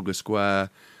Trafalgar Square.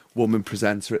 Woman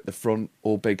presenter at the front,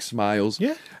 all big smiles.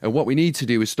 Yeah. And what we need to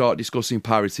do is start discussing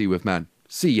parity with men.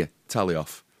 See ya. Tally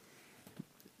off.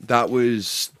 That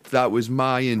was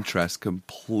my interest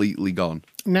completely gone.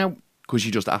 Now, because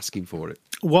you're just asking for it.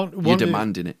 You're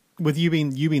demanding it. With you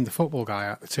being the football guy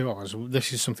at the 2 hours,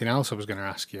 this is something else I was going to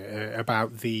ask you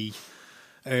about the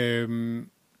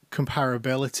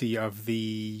comparability of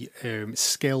the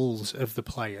skills of the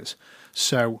players.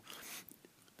 So,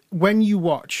 when you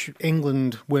watch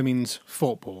England women's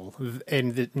football,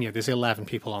 there's 11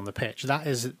 people on the pitch. That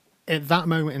is, at that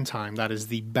moment in time, that is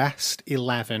the best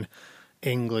 11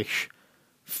 English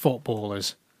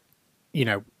footballers,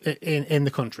 in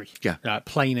the country,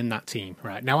 playing in that team.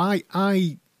 Right now,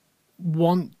 I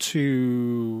want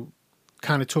to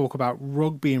kind of talk about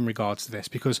rugby in regards to this,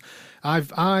 because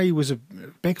I was a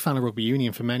big fan of rugby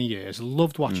union for many years.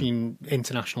 Loved watching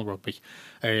international rugby,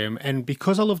 and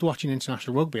because I loved watching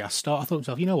international rugby, I thought to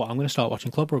myself, you know what, I'm going to start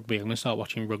watching club rugby. I'm going to start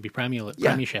watching rugby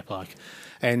Premiership, like.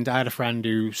 And I had a friend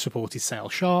who supported Sale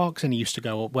Sharks, and he used to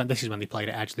go up this is when they played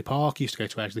at Edgeley Park. He used to go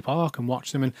to Edgeley Park and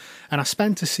watch them, and I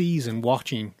spent a season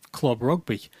watching club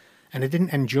rugby, and I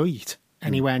didn't enjoy it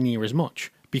anywhere near as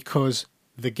much because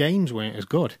the games weren't as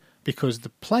good, because the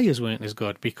players weren't as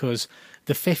good, because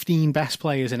the 15 best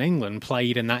players in England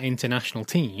played in that international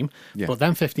team, but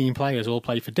then 15 players all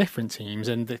played for different teams,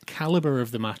 and the calibre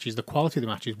of the matches, the quality of the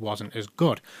matches wasn't as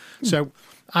good. So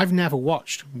I've never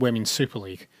watched Women's Super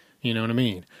League, you know what I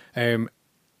mean? I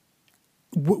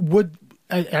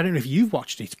don't know if you've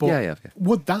watched it, but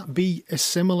would that be a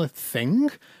similar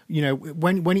thing?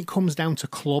 When it comes down to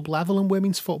club level in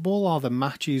women's football, are the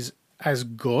matches as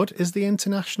good as the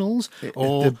internationals,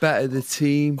 or the better the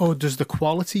team, or does the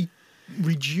quality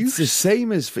reduce? It's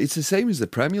the same as the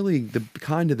Premier League. The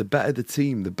better the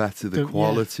team, the better the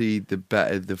quality, the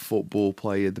better the football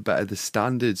player, the better the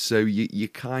standards. So you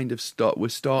kind of we're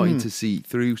starting to see it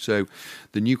through. So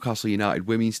the Newcastle United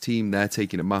women's team, they're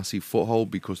taking a massive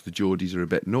foothold because the Geordies are a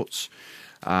bit nuts.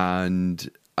 And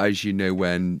as you know,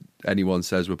 when anyone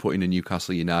says we're putting a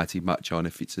Newcastle United match on,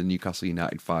 if it's a Newcastle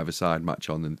United five-a-side match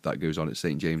on, then that goes on at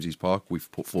St James's Park,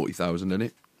 we've put 40,000 in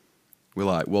it. We're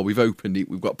like, well, we've opened it,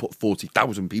 we've got to put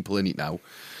 40,000 people in it now.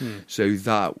 So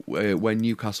that when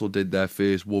Newcastle did their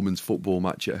first women's football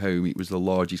match at home, it was the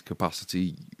largest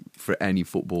capacity for any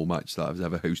football match that has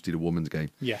ever hosted a women's game.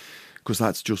 Yeah. Because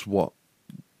that's just what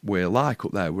we're like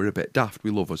up there. We're a bit daft. We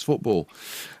love us football.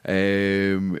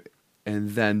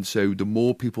 And then, so the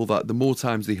more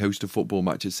times they host a football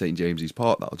match at St James's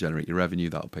Park, that'll generate your revenue,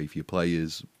 that'll pay for your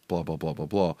players, blah, blah, blah, blah,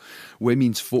 blah.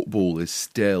 Women's football is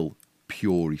still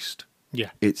purist. Yeah.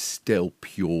 It's still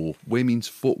pure. Women's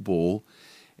football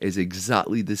is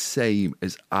exactly the same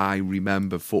as I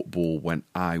remember football when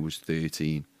I was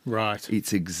 13. Right.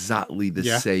 It's exactly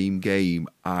the same game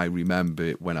I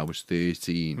remember when I was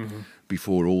 13,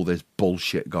 before all this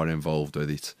bullshit got involved with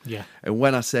it. Yeah. And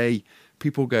when I say,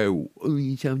 people go, oh,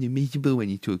 you sound miserable when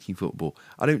you're talking football.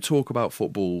 I don't talk about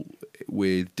football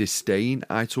with disdain.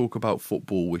 I talk about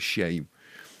football with shame,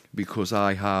 because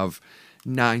I have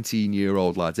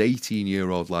 19-year-old lads,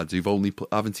 18-year-old lads who've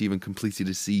haven't even completed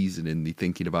a season, and they're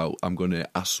thinking about, I'm going to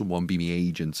ask someone be my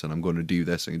agent, and I'm going to do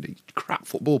this, and crap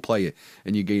football player,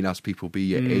 and you're going to ask people be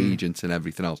your agent and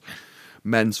everything else.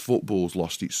 Men's football's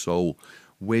lost its soul.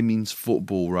 women's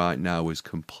football right now is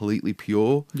completely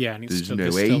pure. Yeah, and there's still,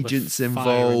 no still agents the fire and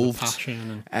the involved.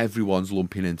 passion and... Everyone's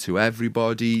lumping into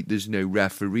everybody. There's no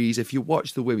referees. If you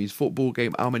watch the women's football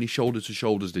game, how many shoulder to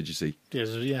shoulders did you see?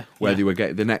 Yeah, Where yeah. they were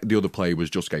getting the other player was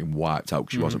just getting wiped out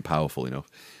because she wasn't powerful enough.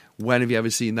 When have you ever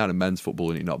seen that in men's football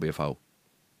and it not be a foul?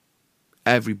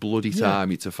 Every bloody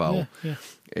time it's a foul. Yeah.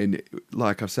 And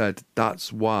like I've said,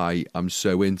 that's why I'm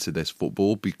so into this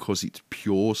football, because it's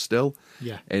pure still.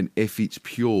 Yeah. And if it's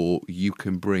pure, you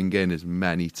can bring in as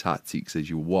many tactics as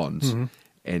you want,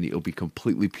 and it'll be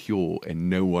completely pure, and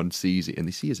no one sees it. And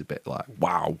they see it as a bit like,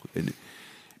 wow. And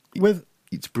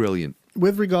it's brilliant.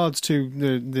 With regards to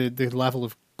the level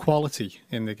of quality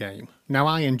in the game, now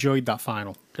I enjoyed that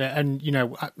final. And, you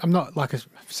know, I'm not, like I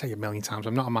say a million times,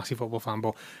 I'm not a massive football fan,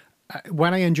 but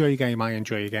when I enjoy a game, I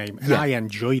enjoy a game. And I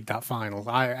enjoyed that final.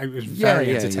 It was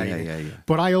very entertaining. Yeah.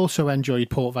 But I also enjoyed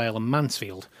Port Vale and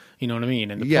Mansfield, you know what I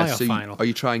mean, in the playoff final. Are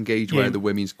you trying to gauge where the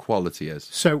women's quality is?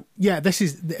 So, yeah, this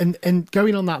is... And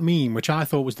going on that meme, which I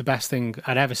thought was the best thing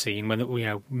I'd ever seen, when, you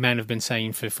know, men have been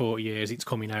saying for 40 years, it's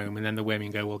coming home, and then the women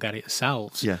go, we'll get it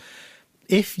ourselves. Yeah.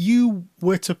 If you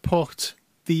were to put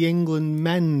the England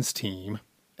men's team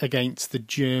against the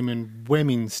German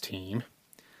women's team...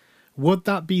 would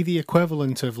that be the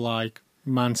equivalent of, like,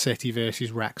 Man City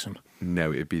versus Wrexham?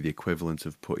 No, it'd be the equivalent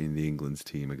of putting the England's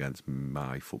team against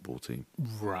my football team.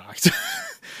 Right.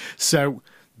 So,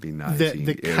 It'd be 19.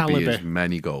 the It'll calibre... be as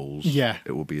many goals. Yeah.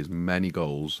 It will be as many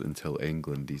goals until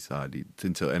England decided...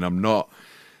 And I'm not...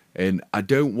 And I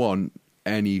don't want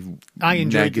any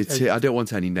negative... I don't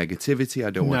want any negativity. I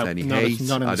don't want any hate.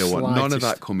 I don't want none of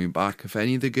that coming back. If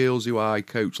any of the girls who I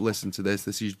coach listen to this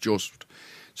is just...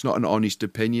 It's not an honest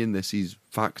opinion. This is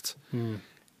fact.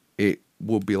 It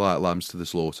would be like lambs to the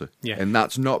slaughter. Yeah. And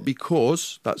that's not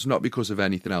because of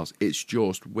anything else. It's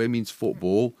just women's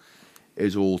football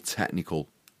is all technical.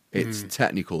 It's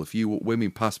technical. If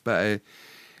women pass better,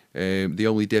 the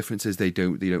only difference is they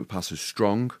don't pass as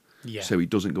strong. Yeah. So it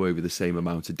doesn't go over the same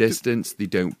amount of distance. They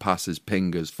don't pass as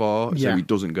ping as far. Yeah. So it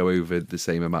doesn't go over the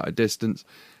same amount of distance.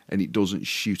 And it doesn't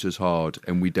shoot as hard,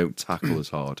 and we don't tackle as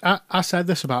hard. I said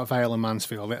this about Vale and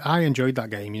Mansfield. I enjoyed that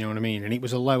game, you know what I mean? And it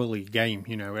was a lower league game,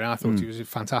 you know, and I thought it was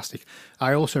fantastic.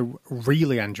 I also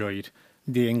really enjoyed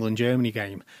the England-Germany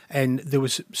game. And there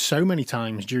was so many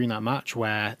times during that match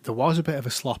where there was a bit of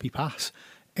a sloppy pass.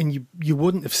 And you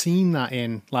wouldn't have seen that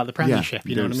in, like, the Premiership,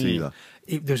 you know what I mean?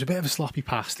 There was a bit of a sloppy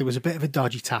pass. There was a bit of a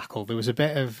dodgy tackle. There was a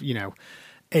bit of, you know...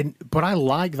 But I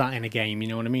like that in a game, you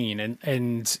know what I mean?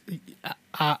 And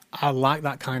I like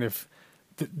that kind of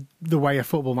the way a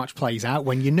football match plays out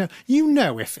when you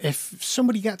know if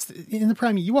somebody gets in the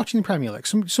Premier, you're watching the Premier League,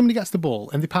 somebody gets the ball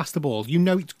and they pass the ball, you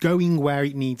know it's going where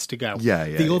it needs to go.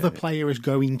 The other player is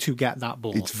going to get that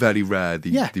ball. It's very rare they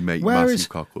make Whereas massive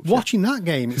cock-ups. Watching that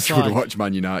game, it's if you like... would watch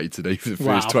Man United today for the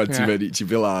first 20 minutes, you'd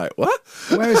be like, what?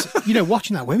 Whereas, you know,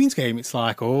 watching that women's game, it's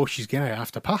like, oh, she's going to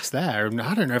have to pass there, and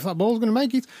I don't know if that ball's going to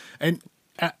make it. And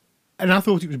I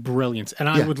thought it was brilliant, and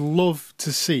I would love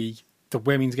to see the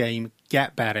women's game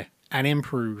get better and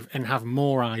improve and have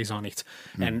more eyes on it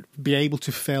and be able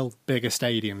to fill bigger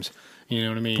stadiums. You know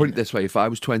what I mean? Put it this way, if I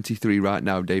was 23 right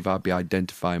now, Dave, I'd be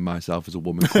identifying myself as a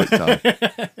woman quick time.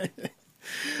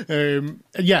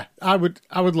 Yeah, I would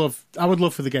love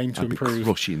for the game to I'd improve. be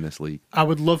crushing this league. I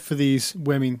would love for these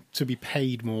women to be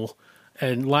paid more.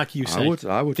 And like you say,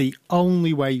 I would. The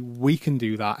only way we can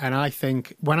do that, and I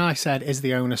think when I said, is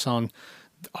the onus on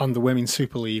the Women's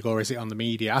Super League or is it on the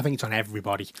media? I think it's on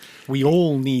everybody. We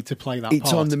all need to play that part.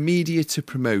 It's on the media to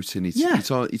promote, and Yeah.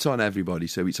 it's on everybody.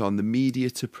 So it's on the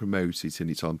media to promote it, and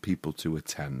it's on people to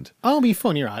attend. I'll be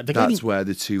funny, right? That's where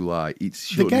the two lie. It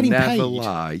should never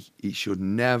lie. It should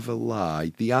never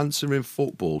lie. The answer in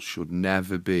football should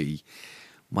never be,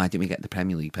 why didn't we get the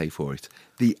Premier League pay for it?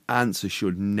 The answer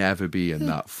should never be in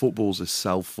that. Football's a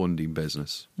self-funding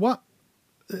business. What?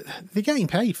 They're getting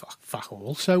paid for fuck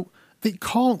all, so they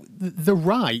can't. The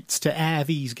rights to air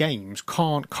these games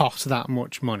can't cost that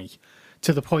much money,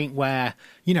 to the point where,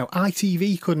 you know,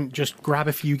 ITV couldn't just grab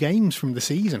a few games from the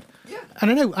season. Yeah.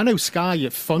 And I know Sky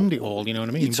fund it all. You know what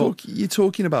I mean? You're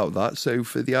talking about that. So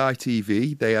for the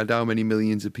ITV, they had how many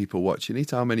millions of people watching it?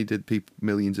 How many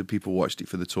millions of people watched it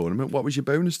for the tournament? What was your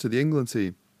bonus to the England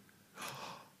team?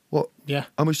 What? Yeah.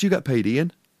 How much do you get paid,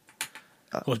 Ian?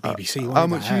 Was BBC. How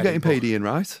much are you getting paid, Ian?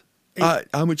 Right?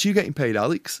 How much are you getting paid,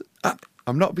 Alex?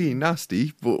 I'm not being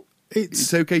nasty, but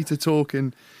it's okay to talk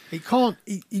and. It can't.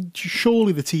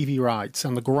 Surely the TV rights,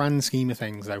 on the grand scheme of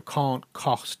things, though, can't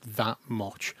cost that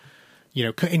much. You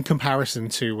know, in comparison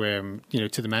to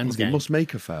to the men's game. They must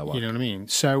make a fair one. You know what I mean?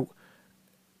 So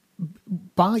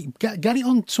get it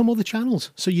on some other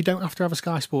channels, so you don't have to have a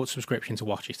Sky Sports subscription to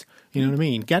watch it. You know what I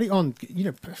mean? Get it on,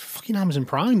 fucking Amazon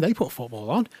Prime. They put football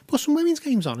on. Put some women's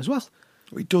games on as well.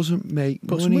 It doesn't make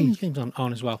Put some money. women's games on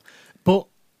as well. But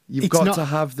You've got to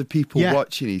have the people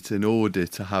watching it in order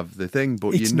to have the thing,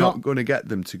 but you're not going to get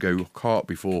them to go cart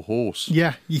before horse.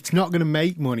 Yeah, it's not going to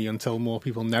make money until more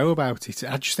people know about it.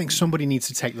 I just think somebody needs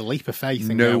to take the leap of faith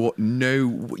and go,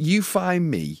 no, you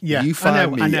find me. Yeah, you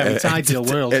find me. I know, it's ideal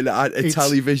world. A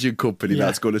television company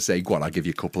that's going to say, go on, I'll give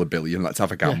you a couple of billion, let's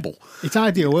have a gamble. Yeah. It's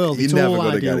ideal world. It's all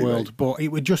ideal world, mate. But it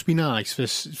would just be nice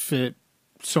for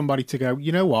somebody to go,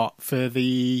 you know what, for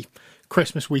the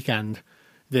Christmas weekend,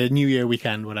 the New Year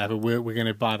weekend, whatever, we're going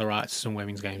to buy the rights to some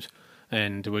women's games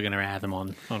and we're going to air them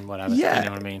on whatever. Yeah, you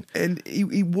know what I mean? And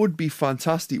it would be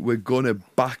fantastic. We're going to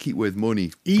back it with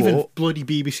money. Even bloody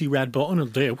BBC Red Button will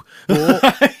do.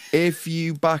 But if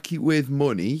you back it with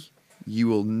money, you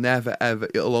will never, ever,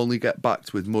 it'll only get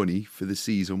backed with money for the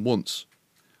season once.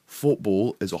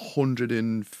 Football is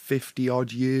 150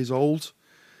 odd years old.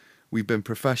 We've been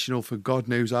professional for God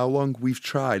knows how long. We've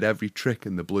tried every trick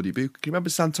in the bloody book. Can you remember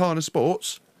Santana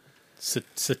Sports?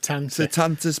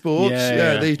 Setanta Sports?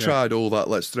 Yeah, they tried all that.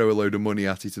 Let's throw a load of money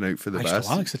at it and hope for the best. I used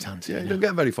to like Setanta. Yeah, don't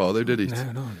get very far though, did it?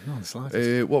 No, the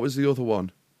slightest. What was the other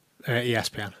one?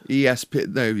 ESPN.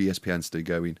 ESPN's still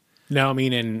going. No, I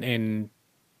mean in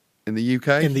the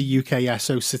UK? In the UK, yeah.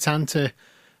 So Setanta...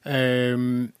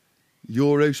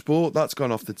 Eurosport, that's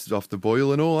gone off the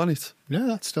boil and all, hasn't it? No,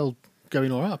 that's still going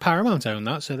all right. Paramount own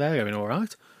that, so they're going all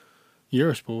right.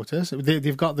 Eurosport is.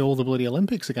 They've got all the bloody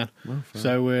Olympics again. Well,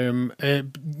 so,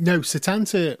 no,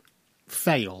 Setanta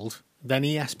failed. Then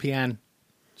ESPN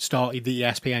started the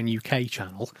ESPN UK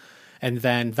channel, and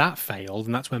then that failed,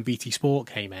 and that's when BT Sport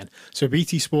came in. So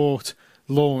BT Sport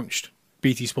launched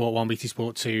BT Sport 1, BT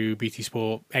Sport 2, BT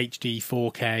Sport HD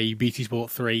 4K, BT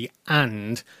Sport 3,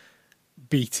 and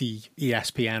BT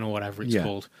ESPN or whatever it's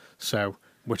called. So,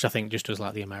 which I think just does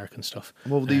like the American stuff.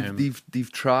 Well,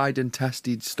 they've tried and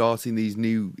tested starting these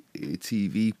new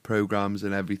TV programs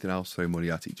and everything else. Throw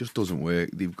money at it. It just doesn't work.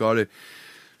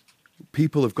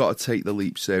 People have got to take the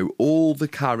leap. So all the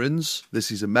Karens,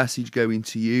 this is a message going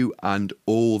to you, and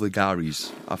all the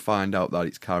Garys. I find out that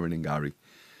it's Karen and Gary.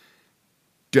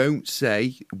 Don't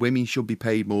say women should be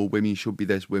paid more, women should be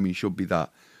this, women should be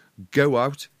that. Go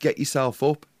out, get yourself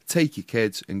up, take your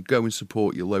kids and go and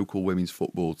support your local women's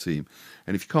football team.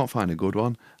 And if you can't find a good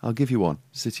one, I'll give you one.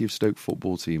 City of Stoke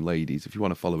football team, ladies. If you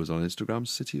want to follow us on Instagram,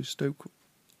 City of Stoke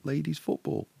ladies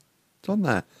football. It's on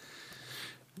there.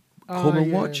 Come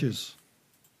and watch us.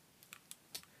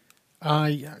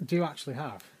 I do actually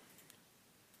have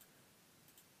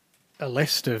a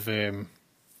list of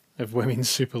Women's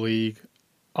Super League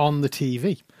on the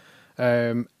TV.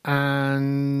 And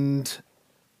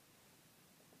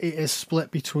it is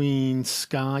split between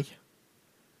Sky,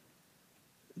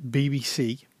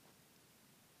 BBC,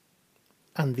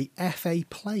 and the FA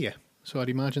Player. So I'd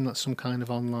imagine that's some kind of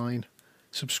online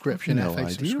subscription, FA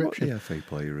subscription. What the FA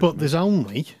Player is, but there's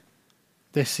only...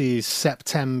 This is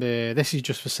September. This is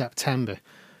just for September.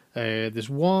 There's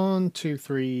 1, 2,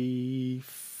 3,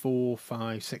 4,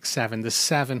 5, 6, 7. There's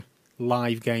 7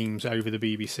 live games over the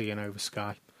BBC and over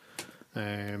Sky.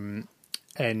 And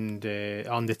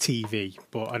on the TV,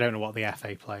 but I don't know what the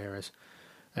FA Player is.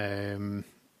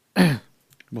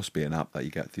 Must be an app that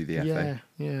you get through the FA.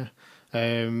 Yeah.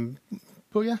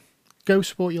 But yeah, go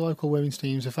support your local women's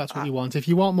teams if that's what you want. If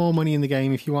you want more money in the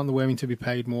game, if you want the women to be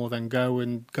paid more, then go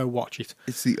watch it.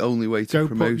 It's the only way to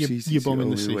promote it. It's your bum the in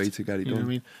the only seat. way to get it done. You know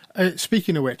what I mean?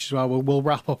 Speaking of which, as well, we'll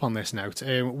wrap up on this note.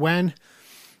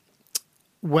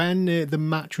 When the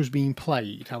match was being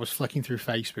played, I was flicking through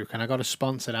Facebook and I got a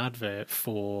sponsored advert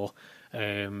for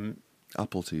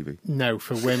Apple TV. No,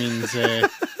 for women's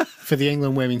for the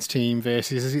England women's team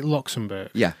versus, is it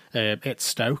Luxembourg? Yeah, it's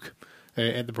Stoke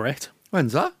at the Brit.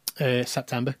 When's that?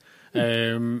 September.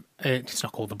 It's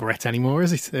not called the Brit anymore,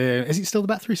 is it? Is it still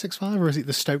the Bet365 or is it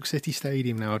the Stoke City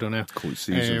Stadium now? I don't know. Cool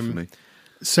season for me.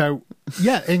 So,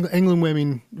 yeah, England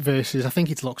women versus, I think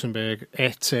it's Luxembourg,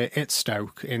 at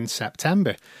Stoke in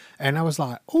September. And I was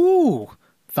like, oh,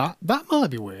 that might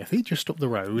be worth it, just up the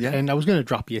road. Yeah. And I was going to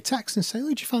drop you a text and say,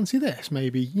 would you fancy this?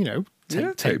 Maybe,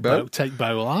 take Bo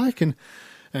like.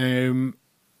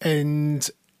 And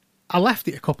I left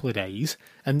it a couple of days,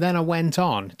 and then I went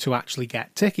on to actually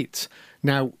get tickets.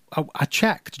 Now, I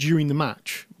checked during the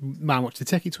match how much the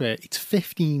tickets were. It's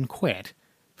 £15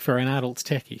 for an adult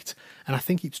ticket, and I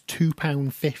think it's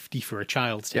 £2.50 for a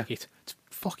child's ticket. It's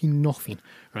fucking nothing,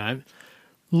 right?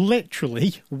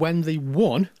 literally, when they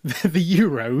won the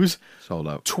Euros, Sold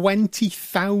out.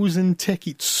 20,000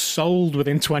 tickets sold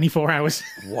within 24 hours.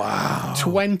 Wow.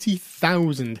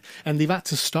 20,000. And they've had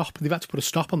to stop. They've had to put a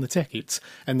stop on the tickets,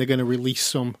 and they're going to release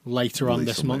some later on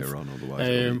this month. Later on, otherwise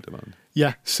they'll need demand.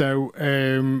 Yeah, so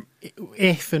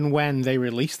if and when they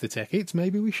release the tickets,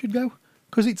 maybe we should go.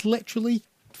 Because it's literally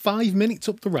 5 minutes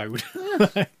up the road.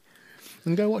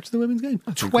 And go watch the women's game.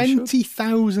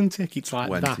 20,000 tickets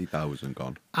like that. 20,000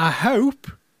 gone. I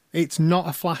hope it's not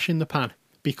a flash in the pan,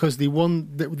 because they won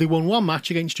one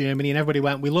match against Germany and everybody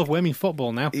went, we love women's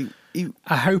football now.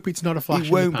 I hope it's not a flash in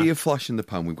the pan. It won't be a flash in the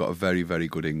pan. We've got a very, very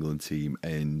good England team.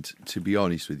 And to be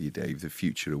honest with you, Dave, the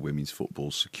future of women's football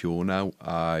is secure now.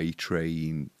 I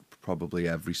train probably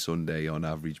every Sunday on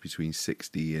average between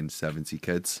 60 and 70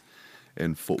 kids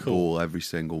in football. Cool.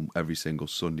 every single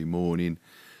Sunday morning.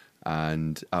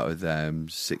 And out of them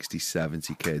 60,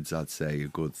 70 kids, I'd say a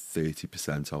good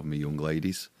 30% of them are young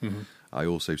ladies. Mm-hmm. I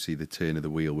also see the turn of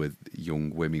the wheel with young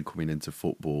women coming into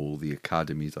football. The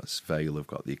academies, that's Vale have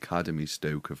got the academy,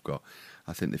 Stoke have got.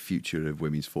 I think the future of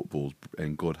women's football's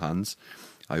in good hands.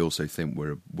 I also think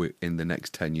we're in the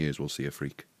next 10 years we'll see a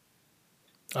freak.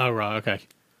 Oh, right, okay.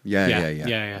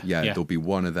 Yeah. There'll be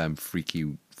one of them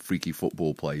freaky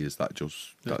football players that's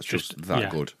just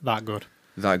that good. That good.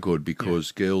 That good,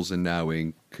 because girls are now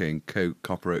in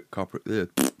corporate. They're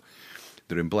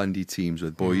in blended teams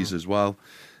with boys as well.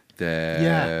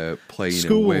 They're playing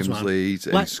schools, in Wembley,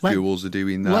 and schools are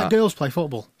doing that. Let girls play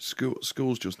football.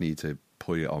 Schools just need to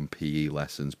put it on PE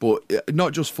lessons, but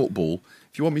not just football.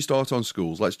 If you want me to start on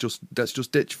schools, let's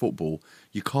just ditch football.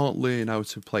 You can't learn how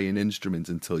to play an instrument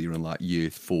until you're in like year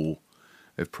 4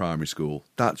 of primary school.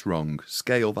 That's wrong.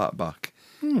 Scale that back.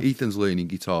 Ethan's learning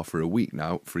guitar for a week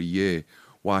now, for a year.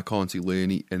 Why can't he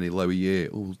learn it in a lower year?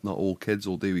 Oh, not all kids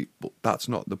will do it, but that's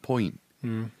not the point.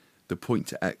 The point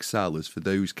to excel is for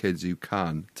those kids who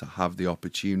can to have the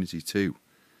opportunity to,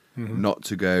 not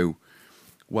to go,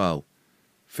 well,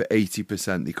 for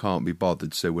 80% they can't be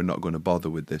bothered, so we're not going to bother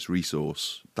with this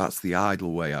resource. That's the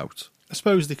idle way out. I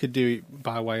suppose they could do it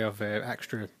by way of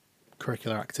extra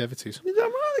curricular activities. Is that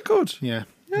right? They could. Yeah.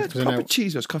 Yeah, it's a cup of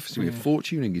cheese. It's costing me a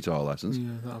fortune in guitar lessons.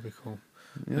 Yeah, that'll be cool.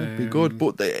 Yeah, it'd be good.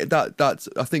 But that's.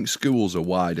 I think schools are a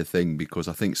wider thing, because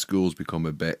I think schools become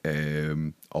a bit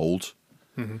old.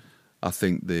 Mm-hmm. I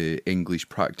think the English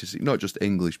practices, not just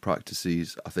English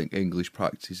practices, I think English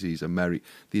practices are the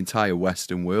entire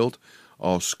Western world.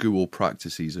 Our school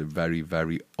practices are very,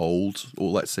 very old, or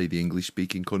let's say the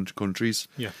English-speaking countries.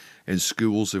 Yeah. And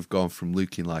schools have gone from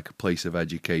looking like a place of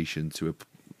education to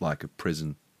like a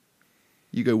prison.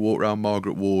 You go walk around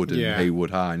Margaret Ward and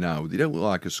Haywood High now, they don't look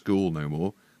like a school no more.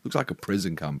 It looks like a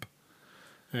prison camp.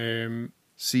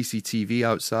 CCTV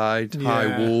outside,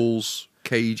 high walls,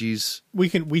 cages. We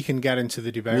can get into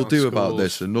the debate. We'll do about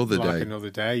this another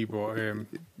day. But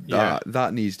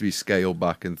that needs to be scaled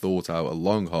back and thought out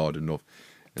long hard enough.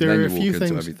 And there then are you walk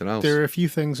into everything else. There are a few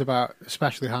things about,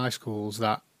 especially high schools,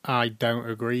 that I don't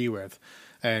agree with,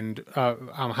 and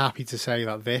I'm happy to say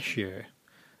that this year,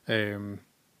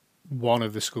 one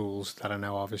of the schools that I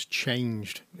know of has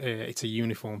changed. It's a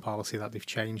uniform policy that they've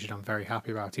changed, and I'm very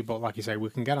happy about it. But like you say, we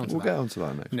can get onto that. We'll get onto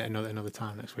that next. Another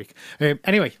time next week.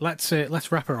 Anyway, let's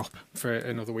wrap her up for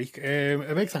another week.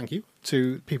 A big thank you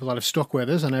to people that have stuck with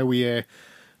us. I know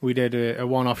we did a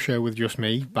one-off show with just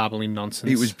me babbling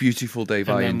nonsense. It was beautiful, Dave.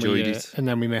 I enjoyed it. And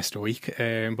then we missed a week.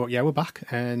 But yeah, we're back.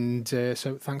 And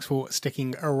so thanks for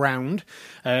sticking around.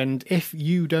 And if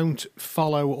you don't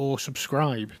follow or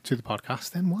subscribe to the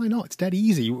podcast, then why not? It's dead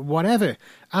easy. Whatever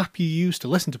app you use to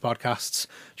listen to podcasts,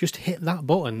 just hit that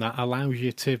button that allows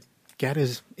you to get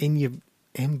us in your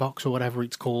inbox or whatever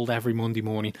it's called every Monday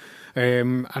morning.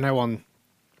 I know on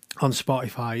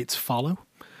Spotify it's follow.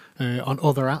 On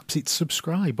other apps, it's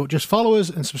subscribe. But just follow us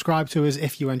and subscribe to us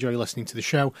if you enjoy listening to the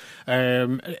show.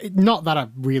 Not that I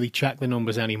really check the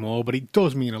numbers anymore, but it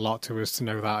does mean a lot to us to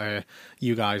know that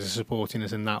you guys are supporting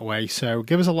us in that way. So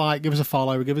give us a like, give us a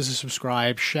follow, give us a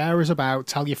subscribe, share us about,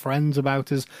 tell your friends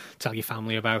about us, tell your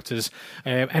family about us,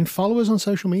 and follow us on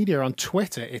social media. On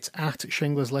Twitter, it's at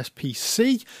Shingler's List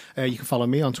PC. You can follow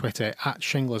me on Twitter at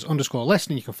Shinglers_list,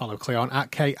 and you can follow Cleon at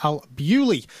KL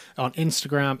Bewley. On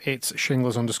Instagram, it's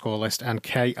Shinglers_list and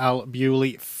KL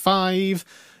Bewley 5.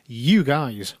 You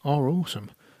guys are awesome,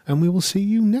 and we will see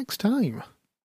you next time.